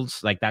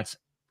worlds, like that's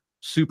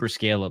super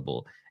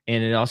scalable,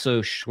 and it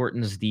also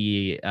shortens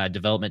the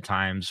development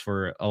times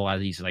for a lot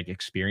of these like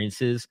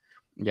experiences.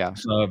 Yeah.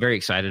 So very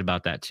excited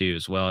about that too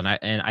as well.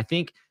 And I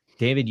think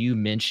David, you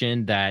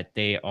mentioned that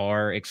they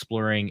are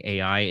exploring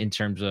AI in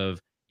terms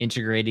of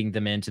integrating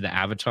them into the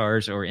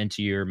avatars or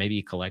into your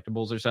maybe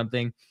collectibles or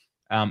something.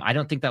 I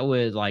don't think that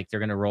would like they're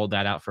going to roll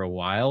that out for a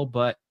while,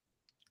 but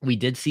we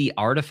did see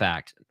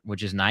Artifact,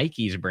 which is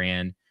Nike's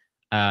brand,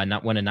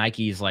 not one of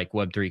Nike's like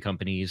Web3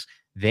 companies.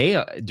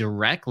 They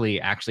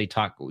directly actually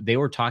they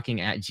were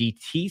talking at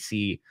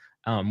GTC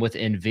with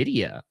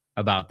NVIDIA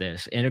about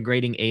this,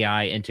 integrating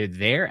AI into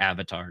their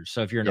avatars.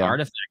 So if you're an Yeah.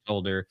 Artifact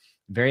holder,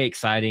 very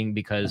exciting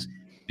because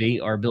they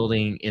are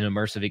building an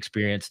immersive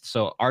experience.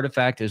 So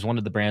Artifact is one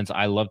of the brands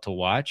I love to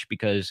watch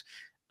because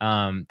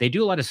they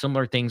do a lot of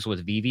similar things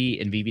with VeVe,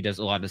 and VeVe does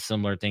a lot of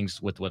similar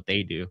things with what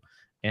they do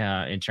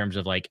in terms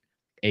of like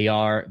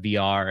AR,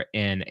 VR,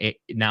 and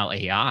now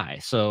AI.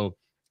 So,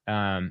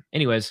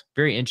 anyways,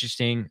 very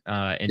interesting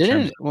in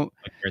terms of like,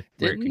 where it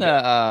Didn't could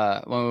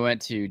go. when we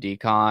went to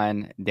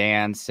Decon,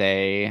 Dan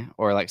say,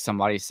 or like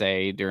somebody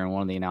say during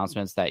one of the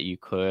announcements that you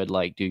could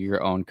like do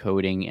your own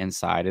coding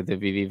inside of the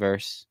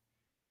VeVeverse?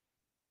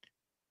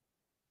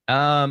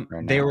 Or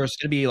There no? was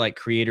going to be like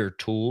creator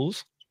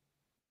tools,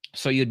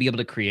 so you'd be able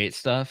to create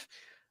stuff.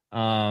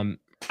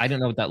 I don't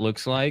know what that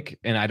looks like,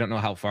 and I don't know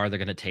how far they're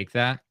going to take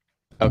that.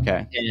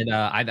 Okay. And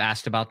I've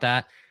asked about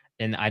that,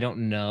 and I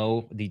don't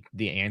know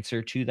the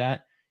answer to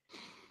that.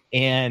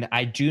 And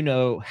I do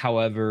know,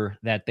 however,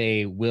 that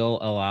they will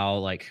allow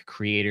like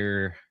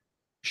creator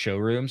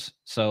showrooms.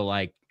 So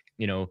like,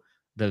 you know,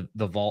 the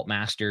vault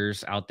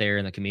masters out there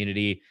in the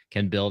community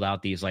can build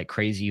out these like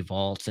crazy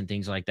vaults and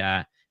things like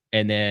that.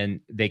 And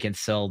then they can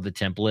sell the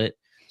template.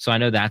 So I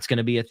know that's going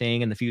to be a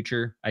thing in the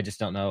future. I just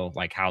don't know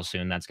like how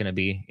soon that's going to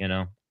be, you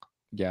know.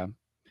 Yeah.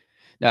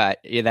 Yeah,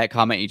 that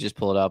comment you just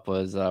pulled up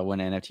was when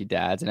NFT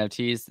dads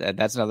NFTs.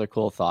 That's another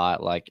cool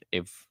thought. Like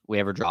if we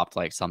ever dropped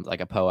like some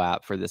like a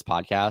app for this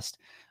podcast,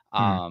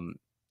 Mhm.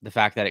 the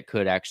fact that it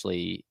could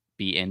actually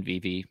be in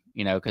VeVe,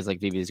 you know, because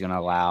like VeVe is going to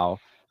allow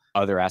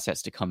other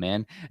assets to come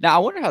in. Now I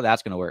wonder how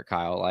that's going to work,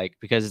 Kyle. Like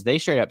because they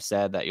straight up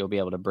said that you'll be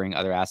able to bring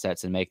other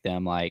assets and make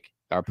them like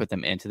or put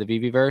them into the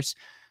VeVeverse.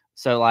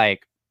 So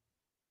like,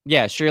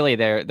 yeah, surely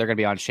they're going to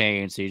be on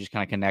chain. So you just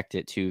kind of connect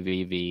it to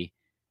VeVe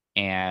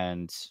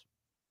and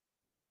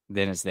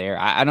then it's there.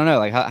 I don't know.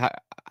 Like, how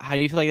do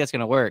you feel like that's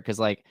gonna work? Because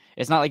like,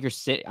 it's not like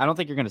I don't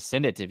think you're gonna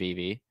send it to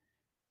VeVe.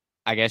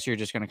 I guess you're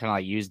just gonna kind of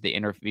like use the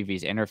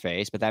VeVe's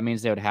interface, but that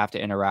means they would have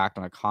to interact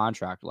on a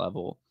contract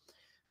level.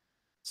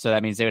 So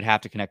that means they would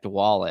have to connect a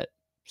wallet.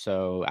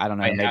 So I don't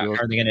know. Right, Maybe how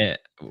are they gonna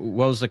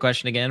what was the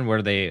question again? How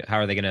are they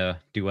gonna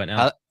do what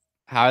now?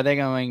 how are they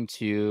going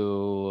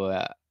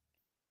to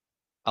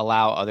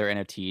allow other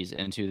NFTs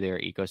into their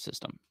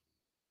ecosystem?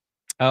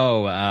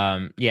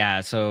 Oh,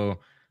 yeah. So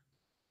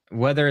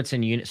whether it's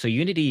in Unity, so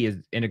Unity is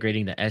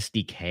integrating the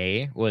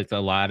SDK with a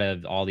lot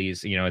of all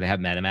these, you know, they have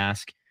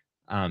MetaMask,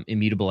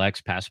 Immutable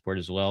X Passport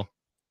as well.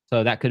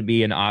 So that could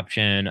be an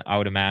option. I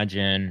would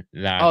imagine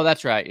that. Oh,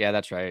 that's right. Yeah,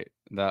 that's right.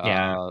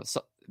 Yeah.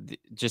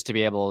 Just to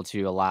be able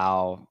to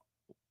allow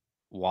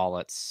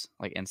wallets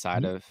like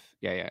inside Mhm. of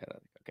okay.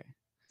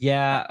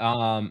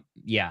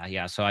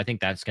 Yeah. So I think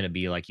that's going to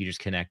be like you just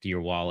connect to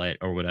your wallet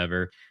or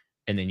whatever,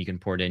 and then you can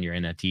port in your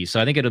NFT.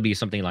 So I think it'll be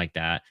something like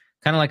that,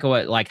 kind of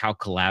like how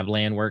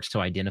Collabland works to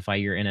identify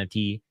your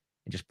NFT.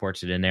 It just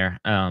ports it in there.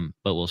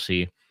 But we'll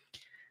see.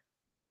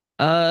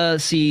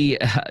 See,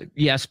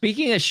 yeah.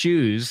 Speaking of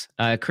shoes,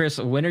 Chris,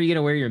 when are you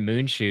gonna wear your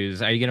moon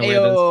shoes? Are you gonna Hey,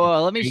 wear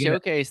those? let me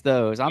showcase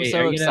those. I'm Wait,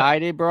 so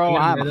excited, bro. gonna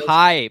I'm wear those?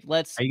 hyped.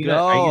 Let's Are you go.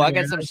 gonna I wear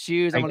got some those?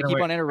 shoes. Are I'm you gonna gonna keep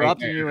wear? on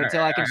interrupting you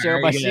until I can show Are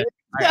my you shoes.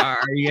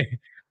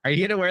 are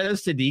you gonna wear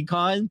those to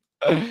decon?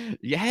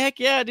 Yeah, heck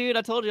yeah, dude.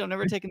 I told you I'm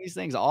never taking these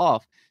things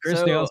off. Chris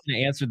So, Dale's gonna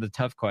answer the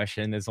tough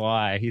question. Is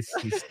why he's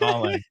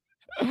stalling.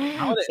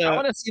 I so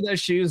want to see those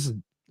shoes.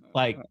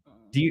 Like,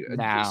 do you? So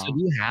now, do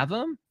you have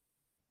them?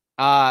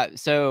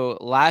 so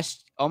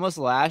almost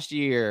last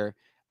year,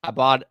 I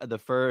bought the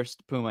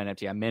first Puma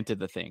NFT. I minted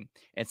the thing.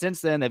 And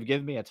since then, they've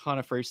given me a ton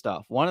of free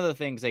stuff. One of the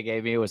things they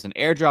gave me was an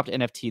airdropped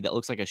NFT that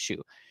looks like a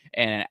shoe.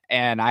 And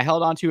I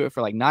held on to it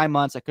for like 9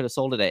 months. I could have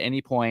sold it at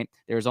any point.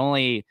 There's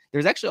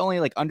actually only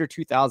like under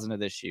 2,000 of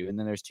this shoe. And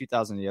then there's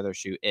 2,000 of the other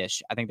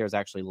shoe-ish. I think there's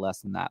actually less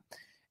than that.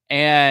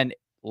 And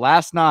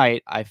last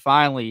night, I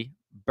finally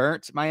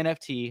burnt my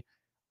NFT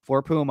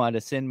for Puma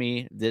to send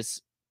me the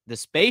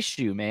space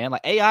shoe, man.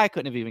 Like AI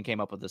couldn't have even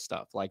came up with this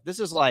stuff. This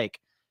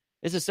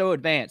is so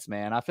advanced,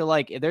 man. I feel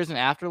like if there's an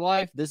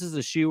afterlife, this is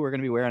the shoe we're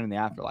gonna be wearing in the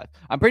afterlife.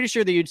 I'm pretty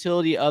sure the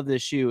utility of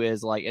this shoe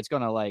is it's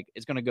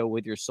gonna go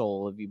with your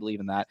soul if you believe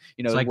in that.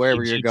 You know, It's like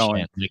wherever you're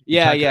going. Like,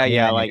 Yeah.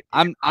 away, Like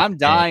I'm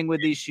dying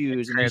with these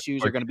shoes, and these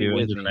shoes are gonna be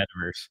with into me.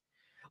 Metaverse.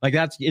 Like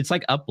it's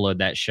like Upload,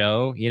 that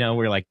show, you know,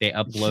 where like they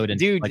upload and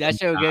dude, like, that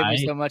show gave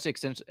me so much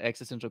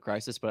existential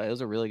crisis, but it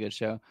was a really good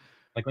show.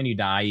 Like when you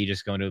die, you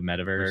just go into a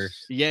metaverse.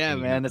 Yeah,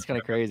 man, that's kind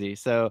of crazy.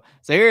 So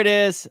here it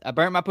is. I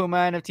burnt my Puma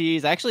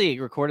NFTs. I actually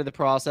recorded the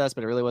process,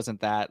 but it really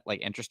wasn't that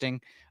interesting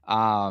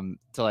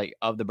to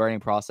of the burning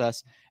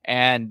process.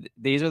 And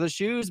these are the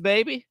shoes,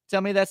 baby.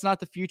 Tell me that's not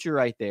the future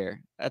right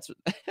there. That's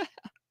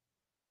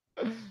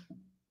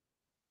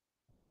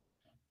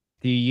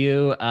Do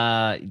you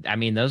I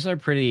mean those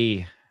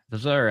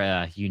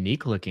are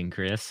unique looking,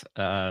 Chris.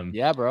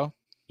 yeah, bro.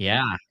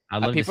 Yeah,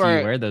 I'd love to see you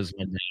wear those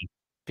one day.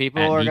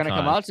 People are going to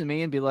come out to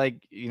me and be like,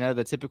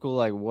 the typical,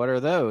 what are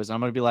those? And I'm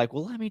going to be like,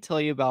 well, let me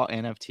tell you about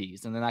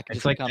NFTs. And then I can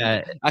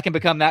I can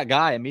become that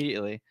guy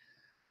immediately.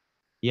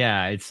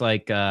 Yeah. It's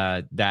like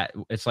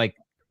it's like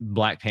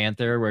Black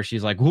Panther where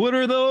she's like, what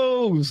are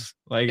those?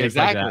 Like,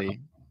 exactly. Like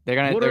they're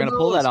going to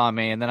pull that on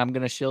me. And then I'm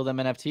going to shill them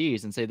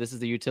NFTs and say, this is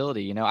the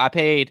utility. I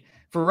paid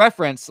for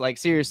reference,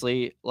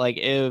 seriously,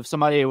 if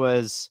somebody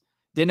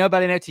didn't know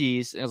about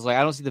NFTs and was like,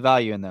 I don't see the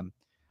value in them.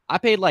 I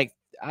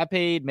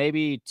paid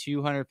maybe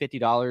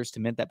 $250 to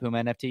mint that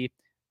Puma NFT.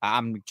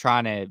 I'm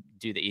trying to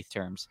do the ETH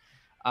terms.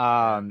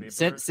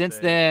 Since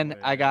then,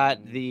 I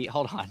got the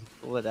hold on,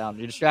 pull it down.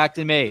 You're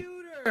distracting me.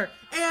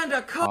 And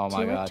a oh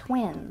my god,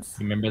 twins.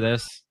 You remember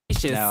this?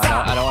 No,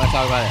 I don't want to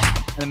talk about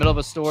it. In the middle of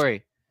a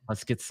story.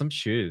 Let's get some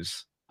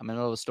shoes. I'm in the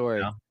middle of a story.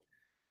 No.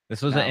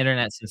 This was an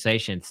internet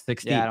sensation.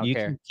 60. Yeah, I don't you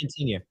care. Can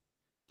continue.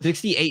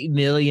 68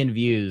 million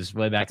views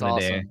way back in the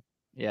day.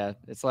 Yeah,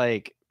 it's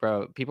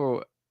bro,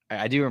 people.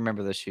 I do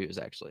remember the shoes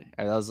actually.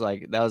 That was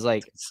like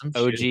some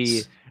OG.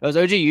 shoes. It was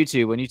OG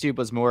YouTube when YouTube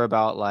was more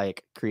about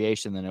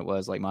creation than it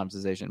was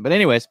monetization. But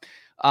anyways,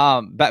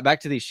 back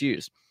to these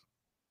shoes.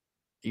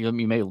 You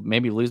may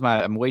maybe lose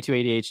I'm way too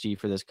ADHD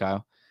for this,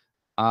 Kyle.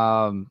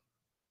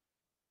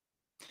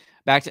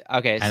 Back to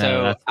okay.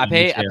 So I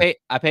paid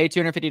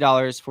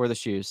 $250 for the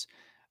shoes.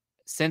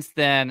 Since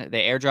then,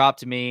 they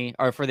airdropped me,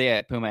 or for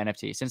the Puma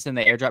NFT. Since then,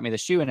 they airdropped me the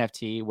shoe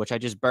NFT, which I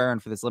just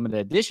burned for this limited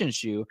edition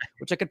shoe,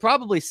 which I could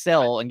probably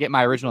sell and get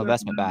my original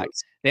investment back.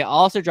 They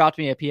also dropped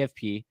me a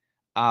PFP,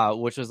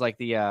 which was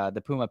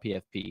the Puma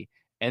PFP,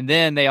 and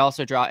then they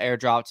also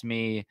airdropped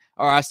me,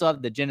 or I still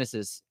have the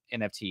Genesis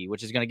NFT,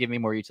 which is going to give me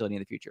more utility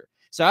in the future.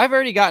 So I've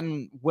already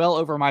gotten well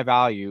over my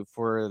value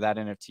for that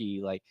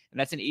NFT. And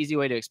that's an easy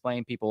way to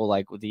explain people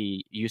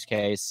the use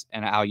case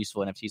and how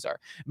useful NFTs are.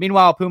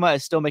 Meanwhile, Puma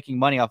is still making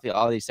money off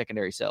all these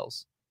secondary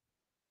sales.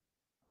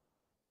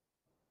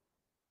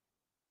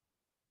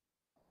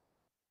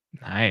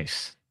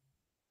 Nice.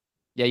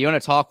 Yeah, you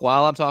want to talk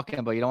while I'm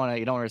talking, but you don't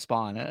want to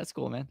respond. That's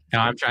cool, man. No,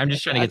 I'm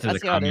just trying to get to the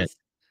comments.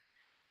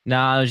 No,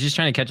 I was just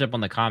trying to catch up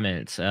on the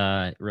comments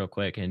real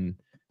quick and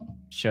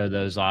show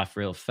those off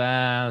real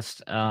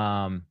fast.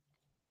 I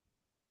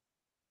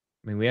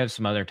mean, we have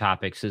some other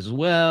topics as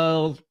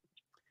well.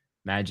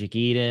 Magic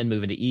Eden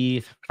moving to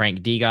ETH.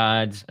 Frank D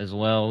Gods as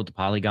well to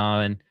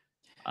Polygon.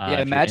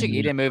 Yeah, Magic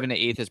Eden moving to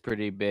ETH is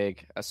pretty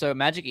big. So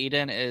Magic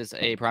Eden is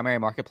a primary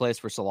marketplace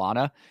for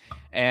Solana.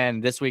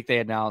 And this week they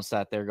announced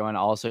that they're going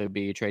to also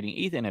be trading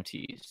ETH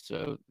NFTs.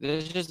 So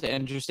this is just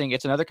interesting.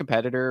 It's another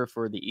competitor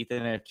for the ETH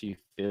NFT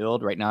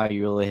field. Right now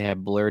you really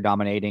have Blur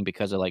dominating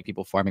because of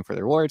people farming for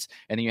their rewards.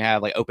 And then you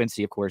have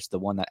OpenSea, of course, the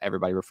one that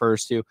everybody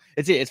refers to.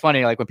 It's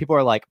funny, when people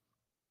are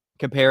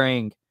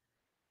comparing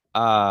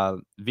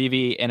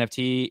VeVe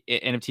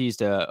NFTs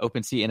to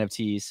OpenSea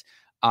NFTs.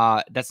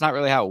 That's not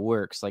really how it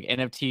works.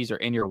 NFTs are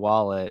in your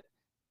wallet,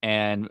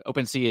 and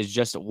OpenSea is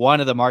just one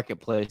of the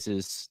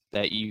marketplaces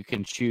that you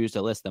can choose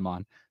to list them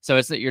on. So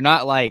it's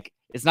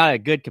not a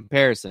good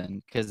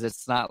comparison because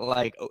it's not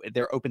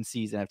they're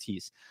OpenSea's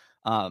NFTs.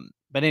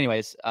 But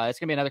anyways, it's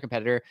gonna be another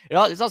competitor.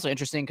 It's also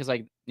interesting because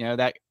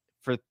that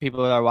for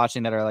people that are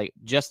watching that are like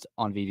just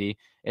on VeVe,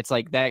 it's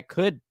like that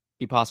could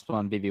be possible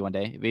on VeVe one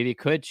day. VeVe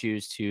could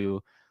choose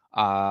to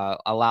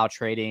allow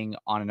trading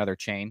on another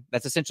chain.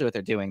 That's essentially what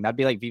they're doing. That'd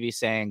be like VeVe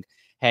saying,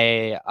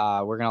 hey,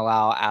 we're going to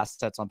allow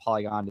assets on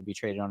Polygon to be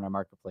traded on our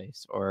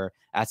marketplace, or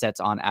assets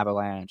on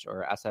Avalanche,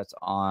 or assets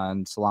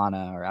on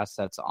Solana, or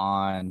assets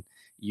on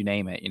you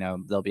name it.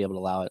 They'll be able to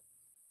allow it.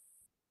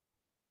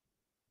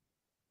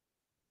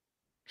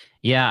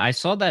 Yeah, I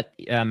saw that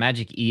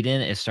Magic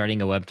Eden is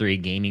starting a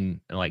Web3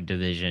 gaming like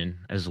division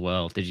as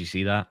well. Did you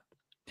see that?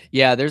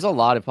 Yeah, there's a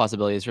lot of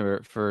possibilities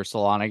for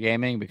Solana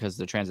gaming because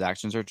the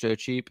transactions are so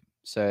cheap.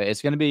 So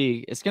it's gonna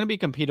be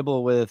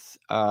compatible with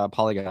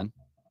Polygon.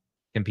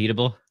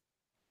 Compatible?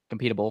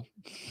 Compatible.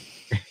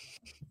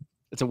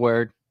 It's a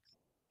word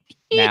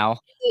now.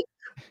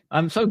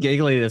 I'm so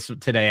giggly this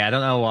today. I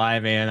don't know why,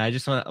 man. I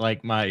just want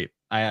like I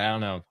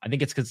don't know. I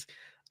think it's because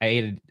I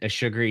ate a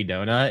sugary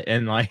donut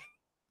and like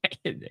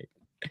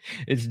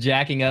it's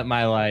jacking up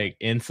my like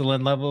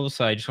insulin levels.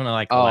 So I just want to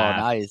like laugh.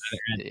 Nice.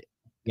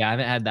 I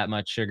haven't had that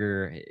much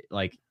sugar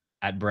like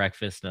at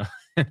breakfast in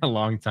a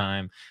long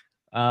time.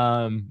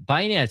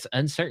 Binance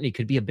uncertainty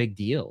could be a big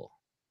deal.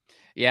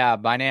 Yeah,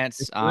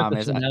 Binance is on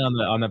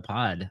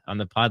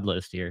the pod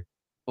list here.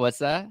 What's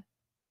that?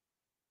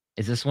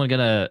 Is this one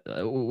gonna?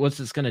 What's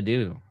this gonna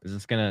do? Is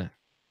this gonna?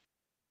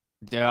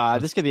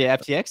 This could be an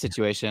FTX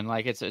situation.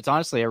 Like it's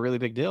honestly a really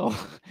big deal.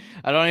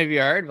 I don't know if you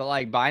heard, but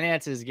like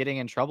Binance is getting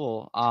in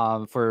trouble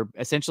for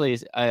essentially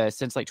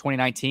since like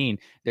 2019.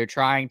 They're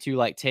trying to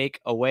like take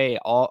away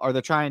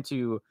they're trying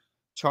to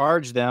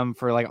charge them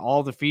for like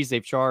all the fees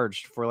they've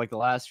charged for like the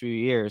last few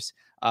years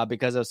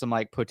because of some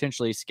like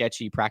potentially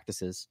sketchy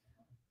practices.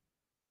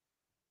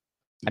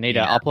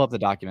 I'll pull up the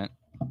document.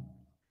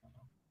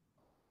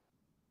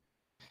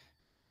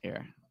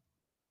 Here.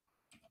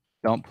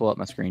 Don't pull up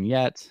my screen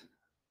yet.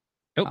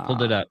 Oh,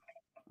 pulled it up.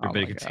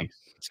 Everybody can see.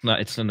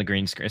 It's in the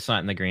green screen. It's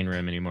not in the green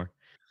room anymore.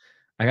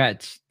 I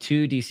got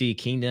 2 DC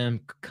Kingdom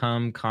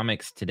Come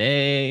comics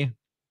today.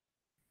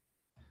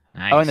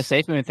 Nice. Oh, and the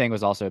SafeMoon thing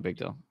was also a big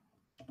deal.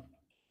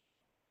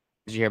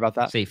 Did you hear about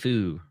that?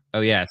 SafeMoon.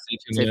 Oh yeah,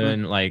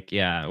 SafeMoon. Like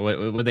yeah,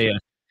 what they?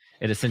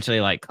 It essentially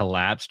like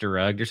collapsed or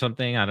rugged or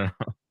something. I don't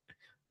know.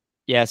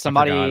 Yeah,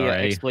 somebody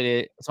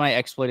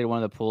exploited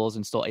one of the pools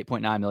and stole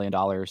 $8.9 million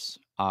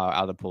out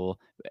of the pool.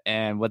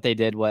 And what they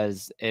did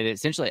was it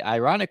essentially,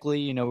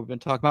 ironically, we've been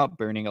talking about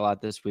burning a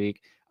lot this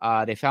week.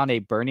 They found a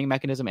burning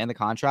mechanism in the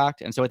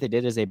contract. And so what they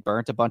did is they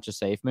burnt a bunch of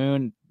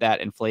SafeMoon that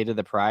inflated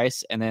the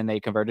price, and then they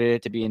converted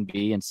it to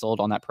BNB and sold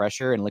on that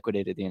pressure and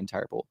liquidated the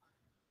entire pool.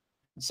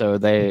 So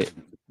they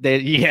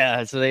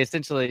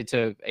essentially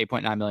took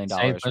 $8.9 million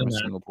from a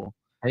single pool.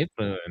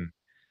 SafeMoon.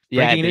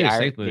 Yeah,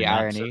 the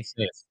irony.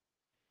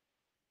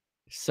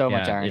 So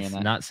much irony in that.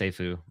 It's not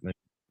Seifu.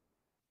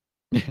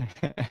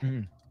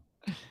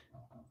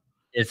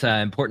 It's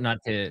important not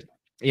to.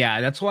 Yeah,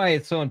 that's why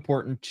it's so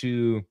important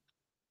to,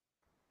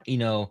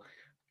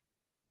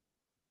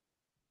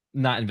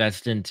 not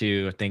invest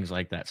into things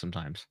like that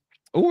sometimes.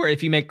 Or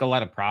if you make a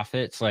lot of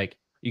profits, like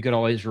you could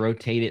always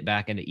rotate it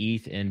back into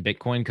ETH and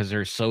Bitcoin because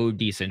they're so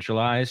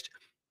decentralized,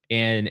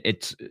 and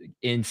it's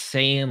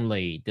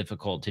insanely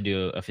difficult to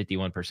do a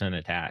 51%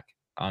 attack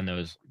on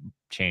those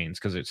chains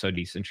because it's so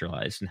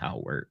decentralized and how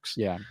it works.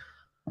 Yeah.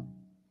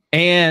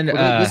 And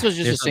this was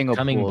just a single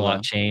coming pool,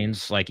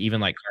 blockchains, like even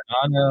like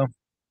Cardano,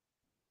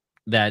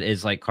 that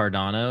is like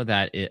Cardano,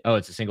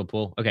 it's a single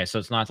pool. Okay, so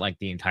it's not like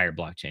the entire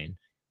blockchain,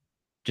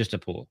 just a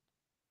pool.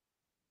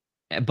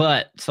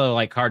 But so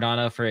like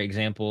Cardano, for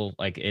example,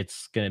 like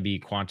it's going to be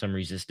quantum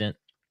resistant.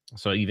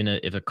 So even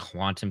if a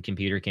quantum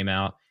computer came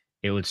out,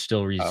 it would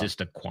still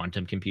resist a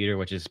quantum computer,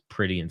 which is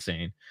pretty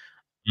insane.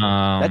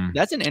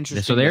 That's an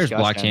interesting. So there's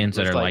blockchains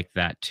that are like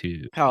that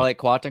too. How like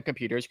quantum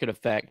computers could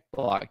affect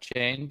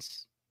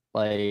blockchains.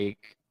 Like,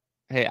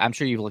 hey, I'm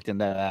sure you've looked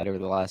into that over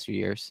the last few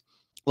years.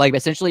 Like,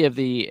 essentially, if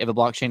a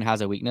blockchain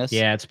has a weakness,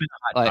 yeah, it's been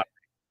like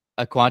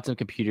a quantum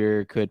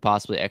computer could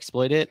possibly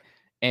exploit it,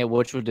 and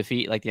which would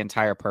defeat like the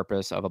entire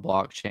purpose of a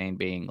blockchain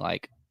being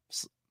like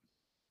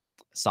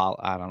solid.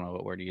 I don't know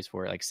what word to use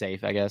for it, like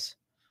safe, I guess.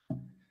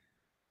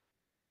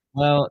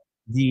 Well,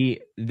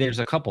 there's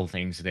a couple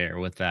things there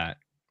with that.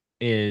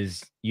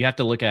 Is you have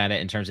to look at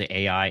it in terms of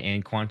AI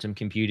and quantum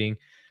computing.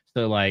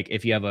 So like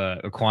if you have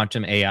a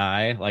quantum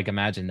AI, like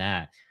imagine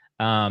that,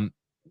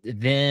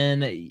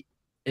 then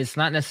it's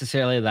not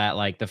necessarily that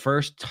like the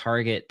first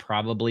target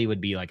probably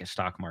would be like a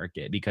stock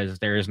market, because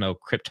there is no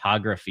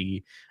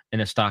cryptography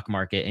in a stock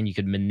market, and you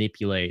could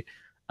manipulate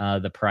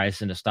the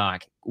price in a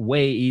stock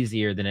way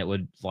easier than it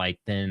would like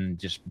than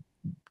just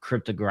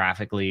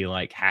cryptographically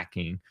like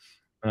hacking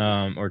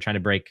or trying to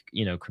break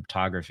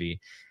cryptography.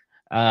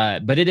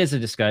 But it is a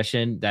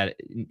discussion that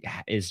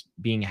is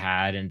being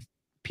had, and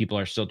people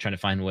are still trying to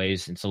find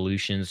ways and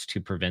solutions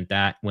to prevent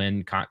that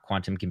when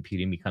quantum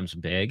computing becomes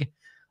big.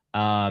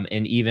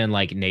 And even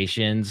like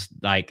nations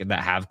like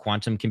that have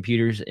quantum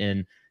computers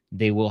and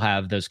they will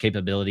have those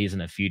capabilities in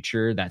the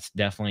future. That's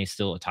definitely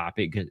still a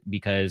topic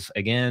because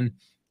again,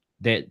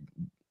 that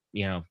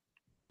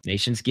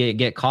nations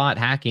get caught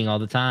hacking all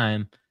the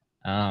time.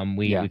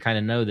 We kind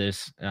of know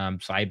this.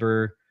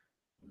 Cyber,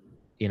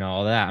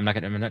 all that. I'm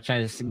not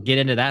trying to get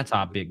into that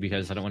topic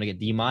because I don't want to get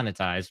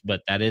demonetized,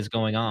 but that is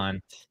going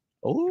on.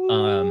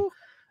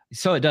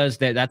 So it does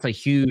that's a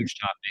huge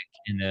topic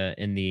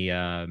in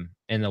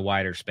the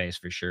wider space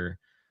for sure.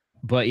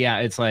 But yeah,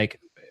 it's like,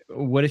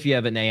 what if you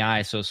have an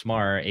AI so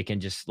smart it can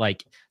just,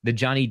 like the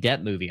Johnny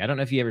Depp movie? I don't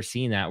know if you ever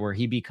seen that, where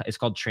it's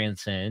called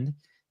Transcend.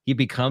 He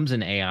becomes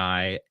an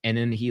AI, and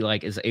then he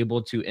like is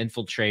able to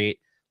infiltrate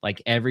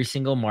like every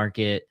single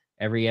market,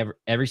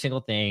 every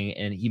single thing,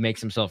 and he makes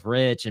himself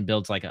rich and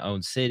builds like a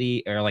own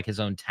city or like his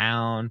own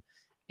town.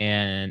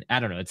 And I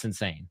don't know, it's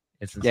insane.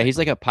 It's insane. Yeah, he's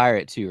like a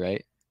pirate too,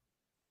 right?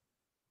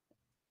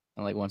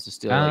 And like wants to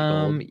steal like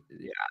gold.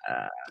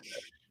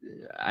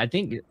 I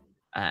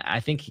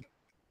think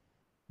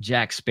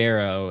Jack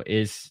Sparrow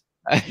is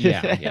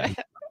yeah.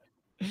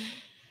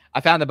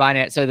 I found the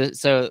Binance.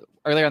 So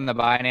earlier on the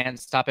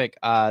Binance topic,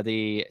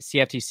 the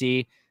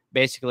CFTC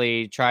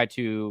basically tried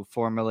to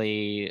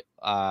formally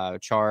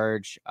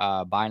charge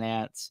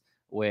Binance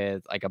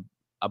with like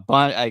a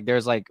bunch. Like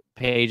there's like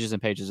pages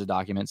and pages of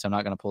documents. So I'm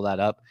not going to pull that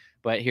up,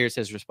 but here's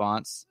his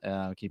response.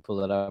 Can you pull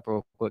that up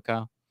real quick,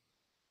 Kyle?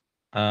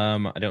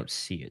 I don't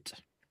see it.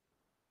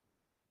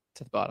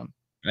 It's at the bottom.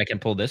 I can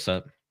pull this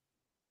up.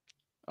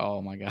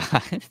 Oh my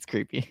god, it's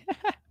creepy.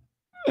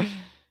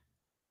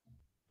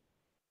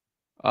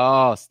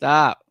 Oh,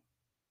 stop.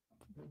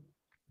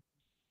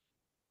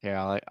 Here,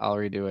 I'll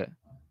redo it.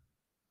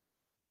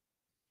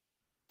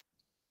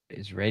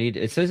 It's ready.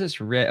 It says it's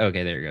red.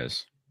 Okay, there it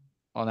goes.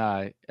 Oh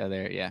no,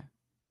 there, yeah.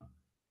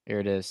 Here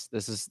it is.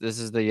 This is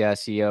the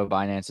CEO of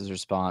Binance's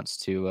response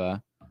to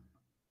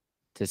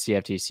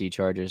CFTC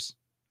charges.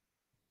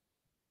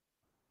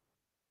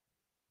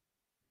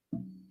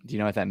 Do you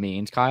know what that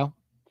means, Kyle?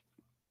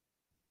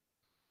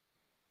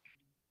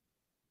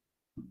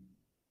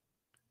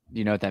 Do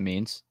you know what that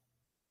means?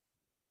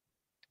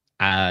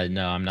 No,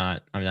 I'm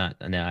not.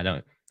 No, I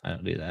don't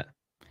do that.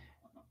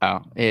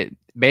 Oh,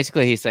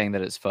 basically he's saying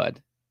that it's FUD,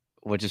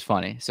 which is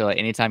funny. So like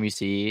anytime you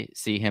see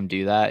him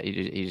do that,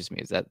 he just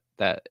means that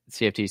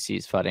CFTC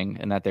is fudding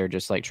and that they're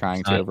just like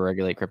trying to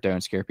overregulate crypto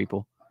and scare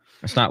people.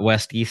 It's not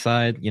west east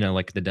side,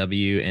 like the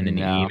W and an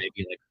E,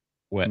 maybe like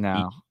what?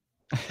 No,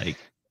 like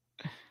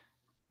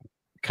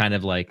kind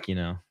of like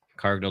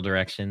cardinal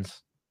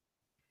directions.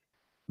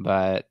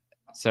 But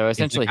so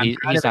essentially he's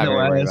not really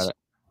worried about it.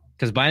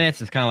 Because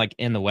Binance is kind of like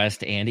in the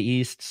west and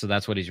east, so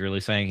that's what he's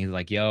really saying. He's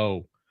like,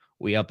 "Yo,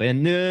 we up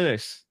in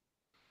this."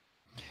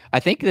 I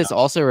think this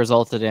also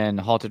resulted in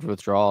halted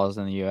withdrawals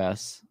in the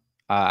U.S.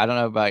 I don't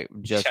know about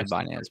just with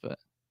Binance, but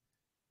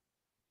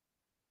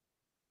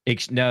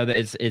no,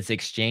 it's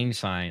exchange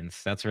signs.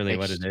 That's really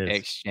what it is.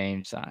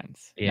 Exchange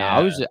signs.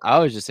 Yeah, no, I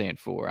was just saying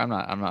 4. I'm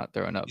not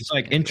throwing up. It's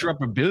like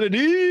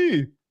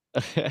interoperability.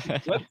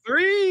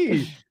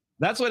 Web3.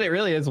 That's what it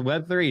really is.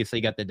 Web3. So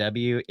you got the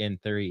W in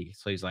 3.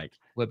 So he's like,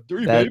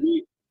 Web3,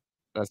 baby.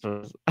 That's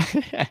what.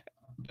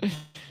 All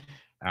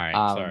right.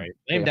 Sorry.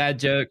 Lame dad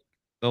joke.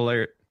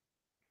 Alert.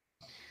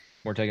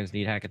 More tokens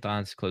need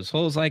hackathons to close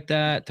holes like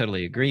that.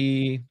 Totally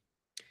agree.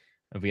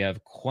 If we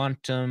have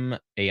quantum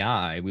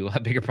AI, we will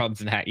have bigger problems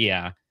than that.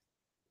 Yeah.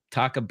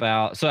 Talk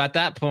about. So at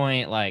that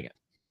point, like,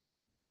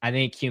 I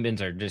think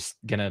humans are just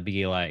gonna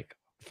be like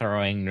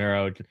throwing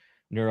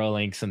neural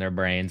links in their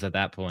brains at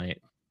that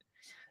point.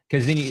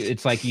 Because then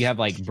it's like you have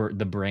like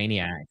the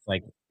brainiacs.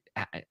 Like,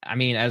 I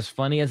mean, as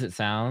funny as it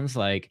sounds,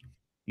 like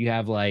you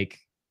have like,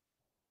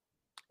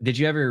 did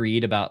you ever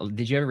read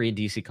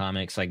DC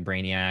Comics, like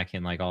Brainiac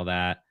and like all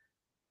that?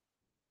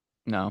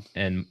 No.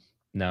 And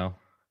no,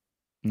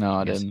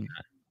 I didn't.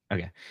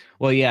 Okay.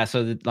 Well, yeah.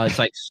 So it's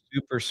like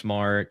super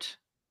smart,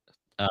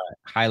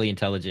 highly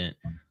intelligent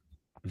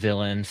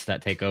villains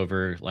that take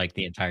over like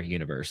the entire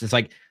universe. It's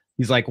like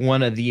he's like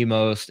one of the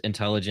most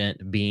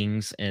intelligent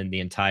beings in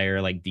the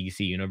entire like DC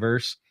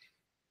universe.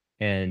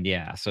 And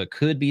yeah, so it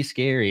could be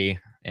scary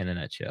in a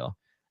nutshell.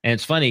 And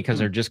it's funny because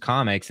they're just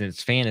comics and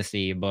it's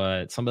fantasy,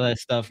 but some of that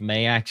stuff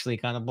may actually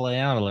kind of play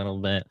out a little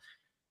bit.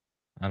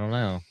 I don't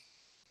know.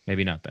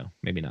 Maybe not though.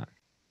 Maybe not.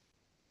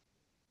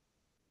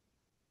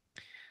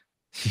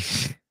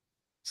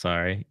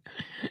 Sorry.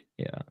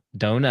 Yeah.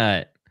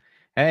 Donut.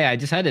 Hey, I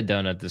just had a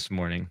donut this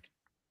morning.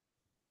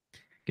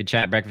 Good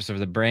chat, breakfast of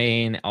the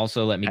brain.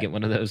 Also, let me get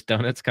one of those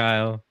donuts,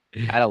 Kyle. I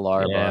had a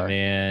Lara bar.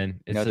 Man.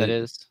 You know what that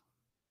is?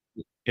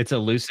 It's a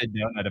lucid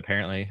donut,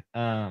 apparently.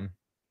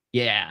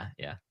 Yeah.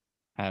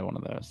 I had one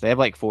of those. They have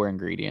like 4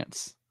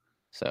 ingredients,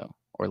 so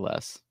or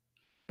less.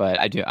 But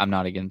I'm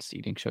not against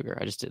eating sugar.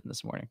 I just did it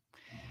this morning.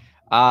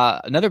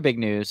 Another big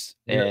news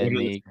in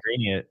the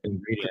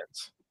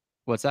ingredients.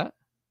 What's that?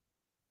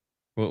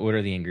 What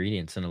are the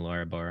ingredients in a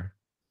Lara bar?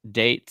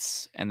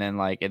 Dates, and then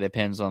like it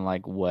depends on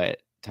like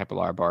what type of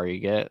Lara bar you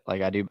get.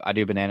 Like I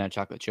do banana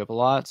chocolate chip a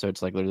lot, so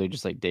it's like literally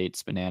just like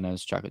dates,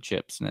 bananas, chocolate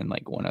chips, and then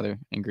like one other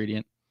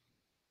ingredient.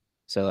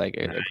 So like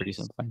nice. They're pretty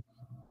simple.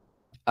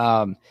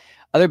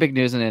 Other big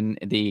news in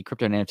the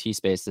crypto and NFT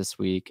space this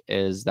week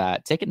is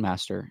that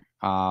Ticketmaster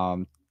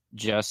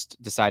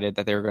just decided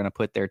that they were going to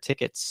put their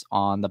tickets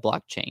on the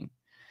blockchain.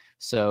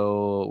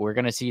 So we're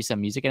going to see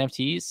some music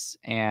NFTs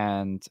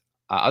and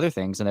other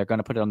things, and they're going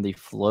to put it on the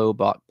Flow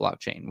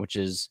blockchain, which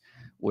is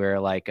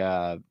where like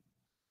the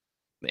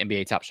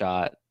NBA Top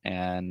Shot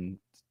and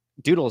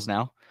Doodles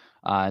now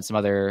and some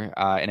other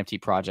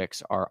NFT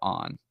projects are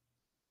on.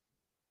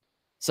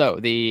 So I'll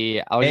just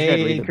go ahead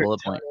and read the bullet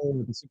point.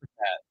 The super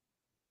chat.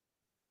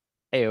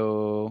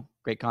 Heyo,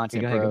 great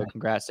content, bro.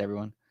 Congrats to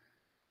everyone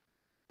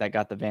that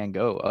got the Van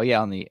Gogh. Oh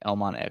yeah, on the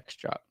Elmon X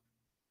drop,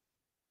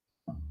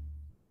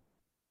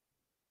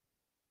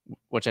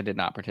 which I did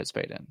not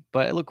participate in,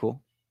 but it looked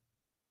cool.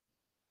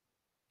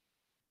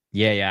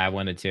 Yeah, I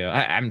wanted to.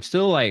 I'm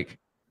still like,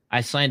 I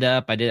signed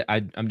up.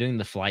 I'm doing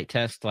the flight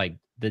test, like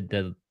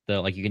the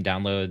like you can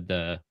download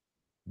the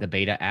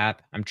beta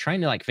app. I'm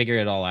trying to like figure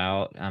it all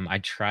out. I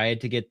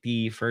tried to get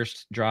the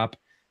first drop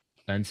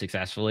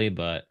unsuccessfully,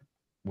 but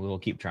we will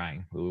keep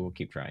trying.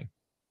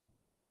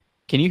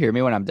 Can you hear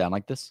me when I'm done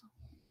like this?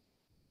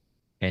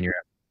 And you're,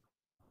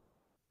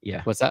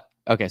 yeah. What's that?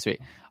 Okay,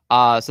 sweet.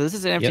 So this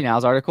is an NFT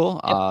Now's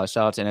article. Shout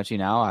out to NFT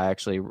Now. I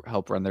actually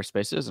help run their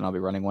spaces, and I'll be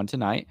running one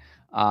tonight.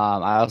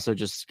 I also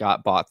just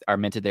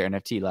minted their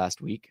NFT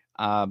last week.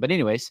 But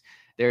anyways,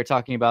 they're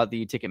talking about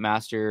the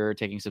Ticketmaster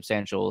taking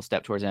substantial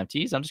step towards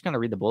NFTs. I'm just going to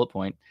read the bullet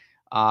point.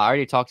 I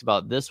already talked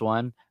about this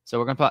one. So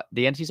we're going to put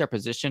the entities are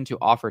positioned to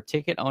offer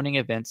ticket owning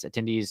events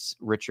attendees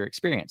richer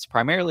experience.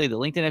 Primarily, the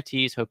linked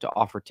NFTs hope to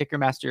offer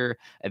Ticketmaster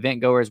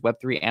event goers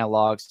Web3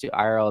 analogs to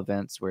IRL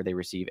events where they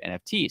receive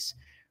NFTs.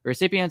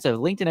 Recipients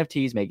of linked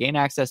NFTs may gain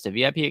access to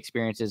VIP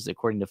experiences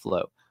according to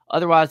Flow.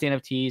 Otherwise, the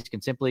NFTs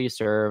can simply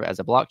serve as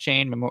a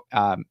blockchain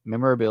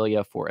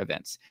memorabilia for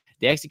events.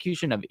 The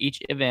execution of each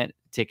event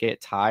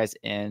ticket ties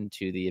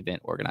into the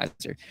event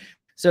organizer.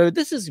 So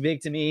this is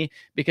big to me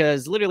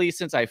because literally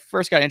since I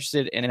first got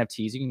interested in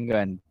NFTs, you can go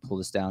ahead and pull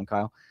this down,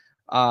 Kyle.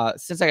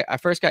 Since I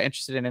first got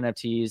interested in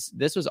NFTs,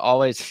 this was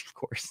always, of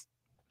course,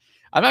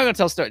 I'm not going to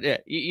tell story.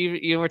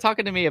 You were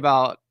talking to me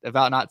about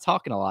not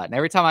talking a lot, and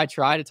every time I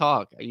try to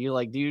talk, you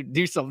like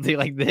do something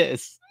like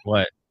this.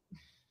 What?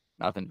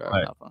 Nothing, bro. What?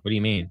 Nothing. What do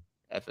you mean?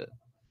 F it.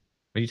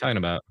 What are you talking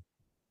about?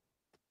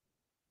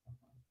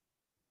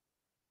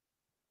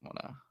 Well,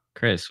 no.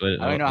 Chris, I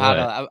don't know how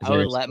to. I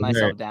would let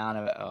myself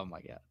down. Oh my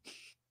god.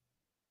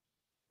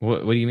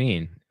 What do you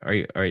mean? Are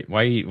you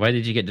why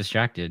did you get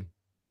distracted?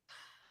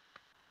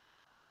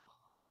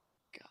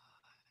 God.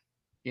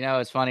 You know,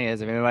 what's funny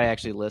is if anybody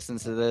actually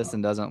listens to this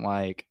and doesn't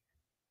watch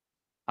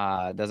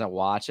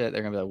it,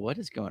 they're gonna be like, "What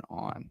is going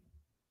on?"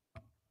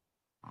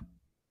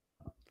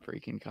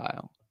 Freaking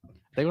Kyle.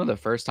 I think one of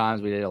the first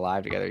times we did a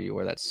live together, you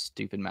wore that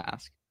stupid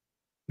mask.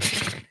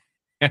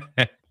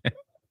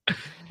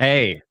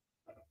 Hey,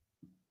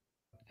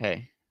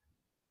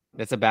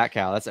 that's a bat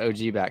cow. That's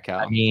OG bat cow.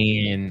 I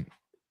mean,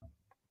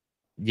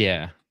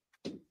 yeah,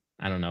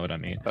 I don't know what I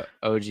mean.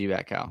 OG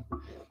bat cow.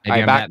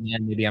 Maybe I'm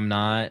Batman. Maybe I'm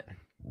not.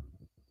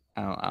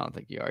 I don't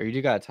think you are. You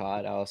do got a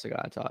Todd. I also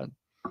got a Todd.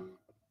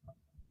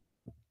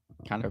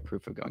 Kind of a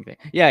proof of going thing.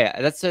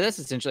 Yeah. That's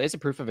essentially it's a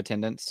proof of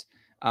attendance.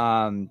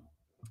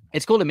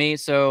 It's cool to me.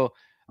 So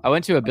I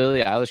went to a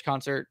Billie Eilish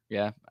concert.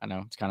 Yeah, I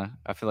know it's kind of.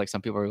 I feel like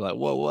some people are like,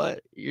 "Whoa,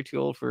 what? You're too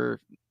old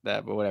for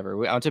that," but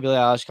whatever. I went to a Billie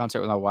Eilish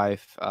concert with my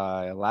wife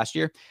last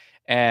year,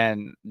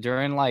 and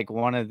during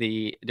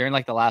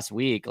the last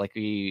week,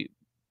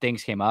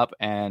 things came up,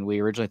 and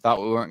we originally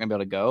thought we weren't gonna be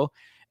able to go.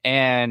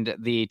 And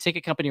the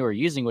ticket company we were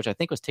using, which I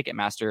think was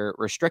Ticketmaster,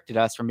 restricted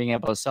us from being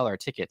able to sell our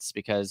tickets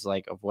because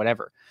of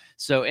whatever.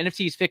 So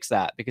NFTs fix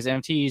that because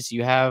NFTs,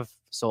 you have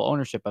sole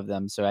ownership of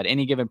them. So at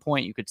any given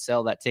point, you could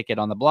sell that ticket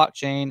on the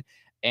blockchain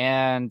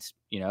and,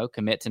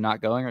 commit to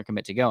not going or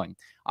commit to going.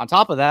 On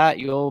top of that,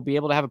 you'll be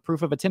able to have a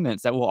proof of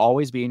attendance that will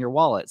always be in your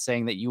wallet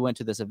saying that you went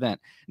to this event.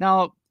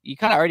 Now, you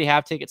kind of already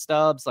have ticket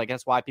stubs.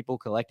 That's why people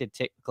collect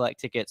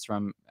tickets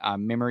from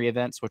memory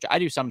events, which I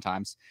do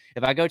sometimes.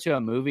 If I go to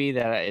a movie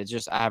that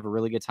I have a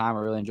really good time, I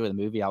really enjoy the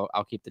movie,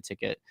 I'll keep the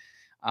ticket.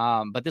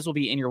 But this will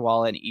be in your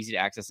wallet and easy to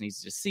access and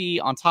easy to see.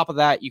 On top of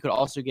that, you could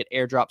also get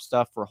airdrop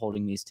stuff for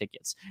holding these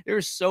tickets.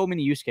 There's so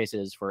many use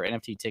cases for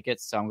NFT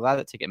tickets, so I'm glad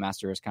that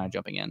Ticketmaster is kind of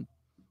jumping in.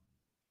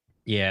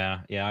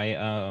 Yeah.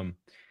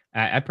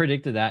 I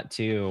predicted that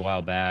too a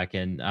while back,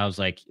 and I was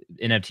like,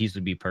 NFTs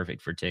would be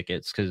perfect for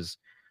tickets because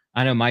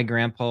I know my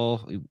grandpa,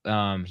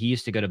 he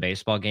used to go to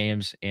baseball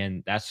games,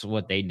 and that's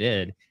what they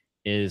did.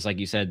 Is like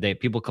you said,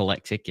 people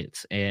collect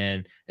tickets,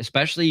 and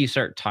especially you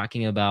start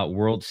talking about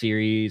World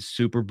Series,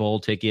 Super Bowl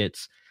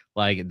tickets,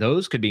 like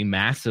those could be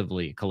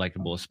massively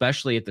collectible,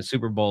 especially if the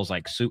Super Bowl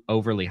is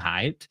overly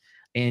hyped,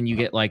 and you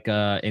get like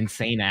a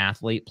insane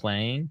athlete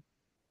playing.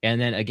 And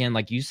then again,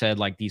 like you said,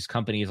 like these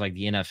companies like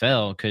the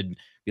NFL could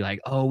be like,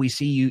 "Oh, we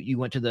see you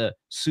went to the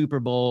Super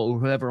Bowl.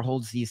 Whoever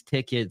holds these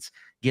tickets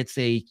gets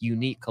a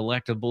unique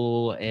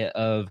collectible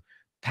of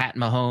Pat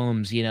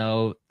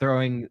Mahomes,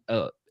 throwing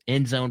a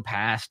end zone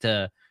pass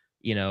to,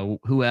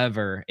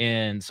 whoever."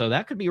 And so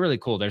that could be really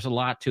cool. There's a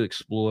lot to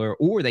explore,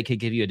 or they could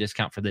give you a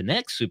discount for the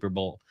next Super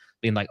Bowl,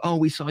 being like, "Oh,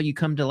 we saw you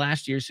come to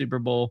last year's Super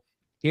Bowl.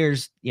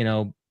 Here's,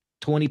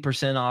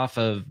 20% off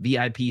of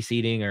VIP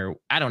seating," or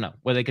I don't know.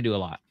 Well, they could do a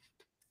lot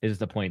is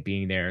the point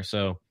being there.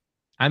 So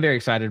I'm very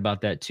excited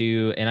about that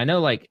too. And I know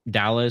like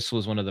Dallas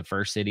was one of the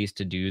first cities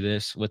to do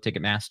this with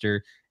Ticketmaster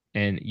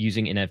and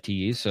using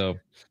NFTs. So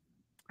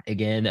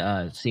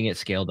again, seeing it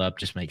scaled up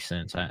just makes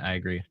sense. I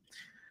agree.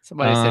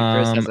 Somebody said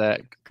Chris has a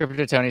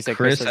Crypto Tony said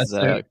Chris has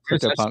the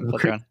Chris has CryptoPunk the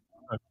filter on.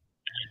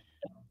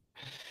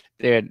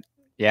 Dude,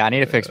 yeah, I need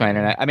to fix my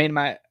internet. I mean,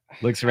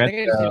 looks I red.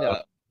 think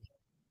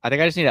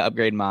I just need to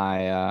upgrade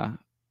my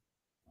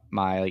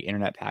my like,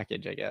 internet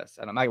package. I guess.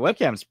 I don't. My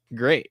webcam's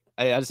great.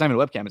 I just not even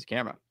a webcam; it's a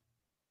camera.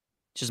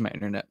 It's just my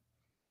internet.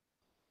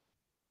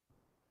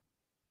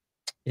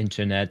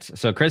 Internet.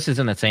 So Chris is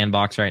in the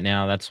sandbox right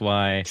now. That's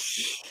why.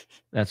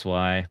 That's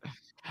why.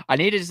 I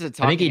needed just a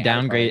talking I think he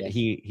avatar, downgraded. I guess.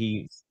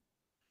 He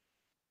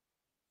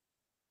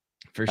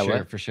for Oh, sure,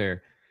 what? for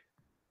sure.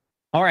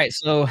 All right,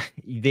 so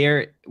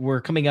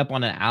we're coming up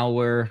on an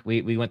hour.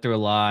 We went through a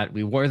lot.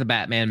 We wore the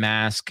Batman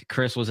mask.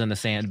 Chris was in the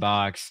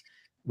sandbox.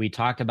 We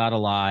talked about a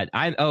lot.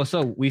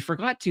 So we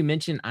forgot to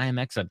mention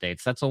IMX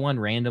updates. That's the one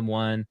random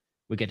one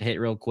we could hit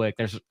real quick.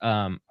 There's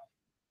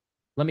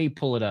let me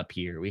pull it up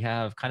here. We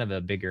have kind of a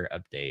bigger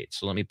update.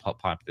 So let me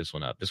pop this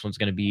one up. This one's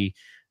going to be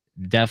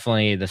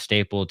definitely the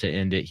staple to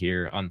end it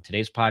here on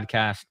today's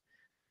podcast.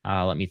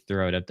 Let me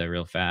throw it up there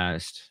real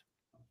fast.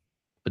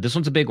 But this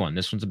one's a big one.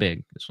 This one's a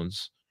big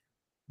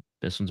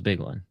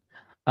one.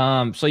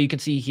 So you can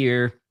see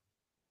here,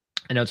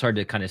 I know it's hard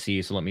to kind of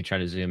see, so let me try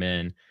to zoom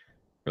in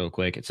real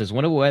quick. It says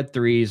one of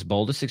Web3's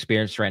boldest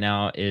experience right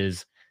now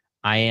is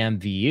I Am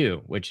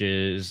VU, which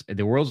is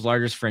the world's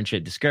largest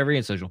friendship discovery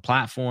and social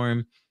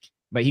platform.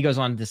 But he goes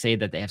on to say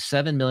that they have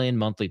 7 million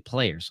monthly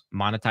players,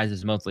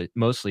 monetizes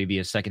mostly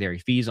via secondary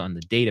fees on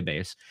the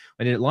database.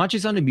 When it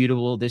launches on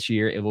Immutable this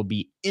year, it will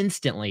be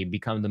instantly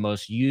become the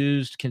most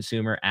used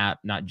consumer app,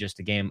 not just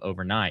a game,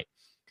 overnight.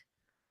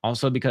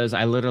 Also, because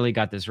I literally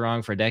got this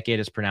wrong for a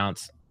decade, it's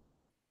pronounced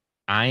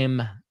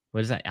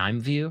what is that?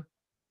 IMView?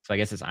 So I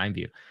guess it's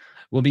IMView.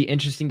 Will be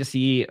interesting to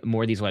see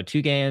more of these Web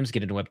 2 games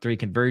get into Web 3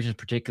 conversions,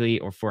 particularly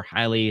or for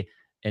highly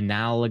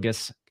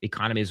analogous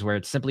economies where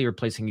it's simply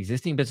replacing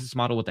existing business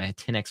model with a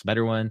 10x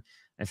better one.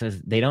 It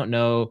says they don't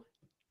know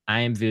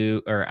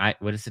IMView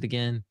what is it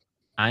again?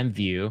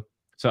 IMView.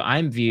 So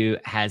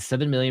IMView has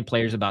 7 million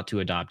players about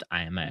to adopt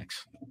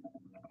IMX.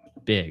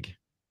 Big.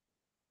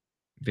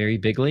 Very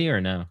bigly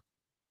or no?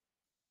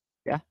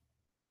 Yeah.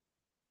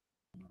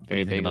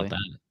 Very big about that.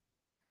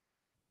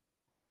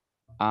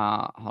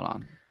 Hold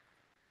on.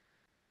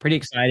 Pretty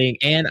exciting.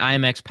 And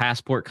IMX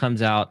Passport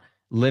comes out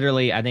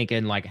literally, I think,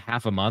 in like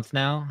half a month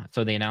now.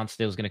 So they announced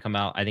it was going to come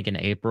out, I think, in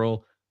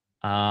April.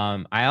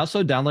 I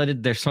also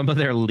downloaded some of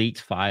their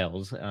leaked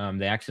files.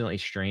 They accidentally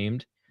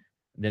streamed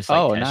this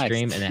test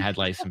stream, and it had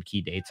like some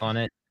key dates on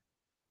it.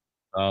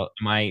 So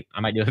I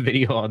might do a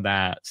video on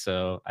that.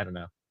 So I don't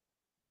know.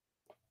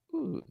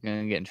 Ooh,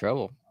 gonna get in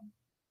trouble.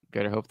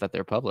 Better hope that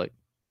they're public.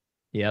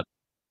 Yep.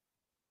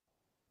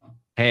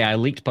 Hey, I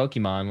leaked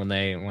Pokemon when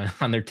they went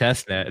on their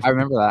test net. I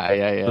remember that.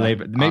 Yeah.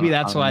 So maybe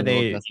that's why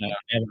they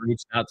haven't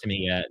reached out to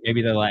me yet.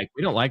 Maybe they're like,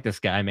 we don't like this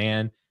guy,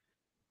 man.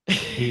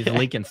 He's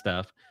leaking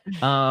stuff.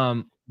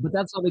 But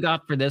that's all we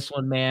got for this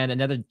one, man.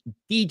 Another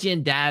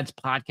DGen Dads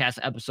podcast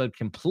episode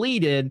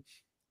completed.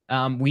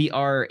 We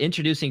are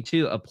introducing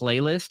to a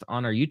playlist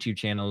on our YouTube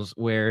channels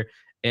where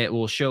it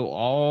will show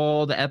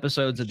all the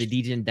episodes of the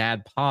DGen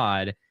Dad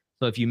pod.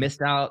 So if you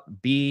missed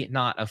out, be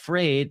not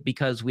afraid,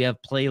 because we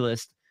have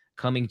playlists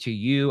coming to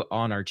you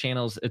on our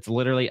channels. It's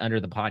literally under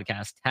the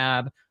podcast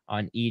tab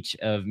on each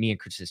of me and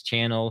Chris's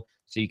channel.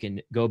 So you can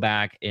go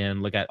back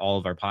and look at all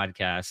of our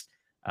podcasts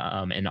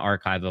and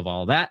archive of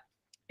all that.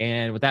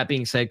 And with that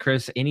being said,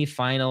 Chris, any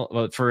final,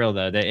 well, for real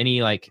though,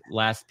 any like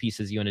last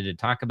pieces you wanted to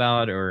talk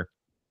about, or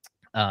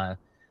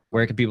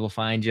where can people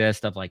find you,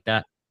 stuff like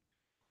that?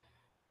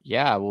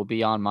 Yeah, we'll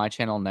be on my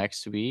channel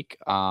next week.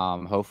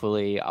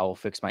 Hopefully I will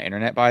fix my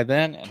internet by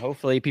then, and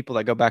hopefully people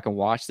that go back and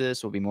watch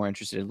this will be more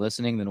interested in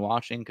listening than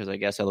watching, because I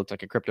guess I looked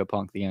like a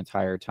CryptoPunk the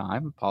entire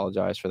time.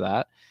 Apologize for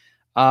that.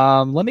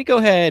 Let me go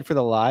ahead for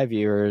the live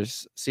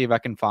viewers, see if I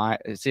can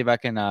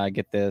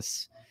get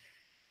this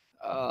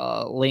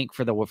link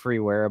for the free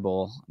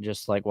wearable.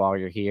 Just like while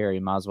you're here, you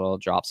might as well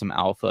drop some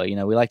alpha. You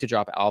know, we like to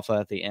drop alpha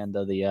at the end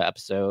of the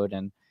episode,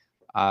 and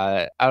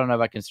I don't know if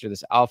I consider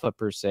this alpha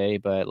per se,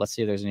 but let's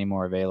see if there's any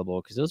more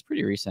available, because it was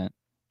pretty recent.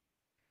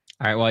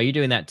 All right, while you're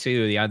doing that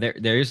too, yeah,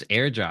 there's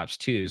airdrops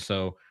too.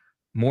 So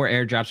more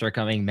airdrops are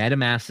coming.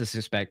 MetaMask is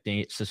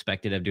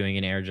suspected of doing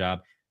an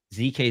airdrop.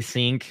 ZK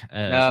Sync.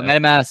 No,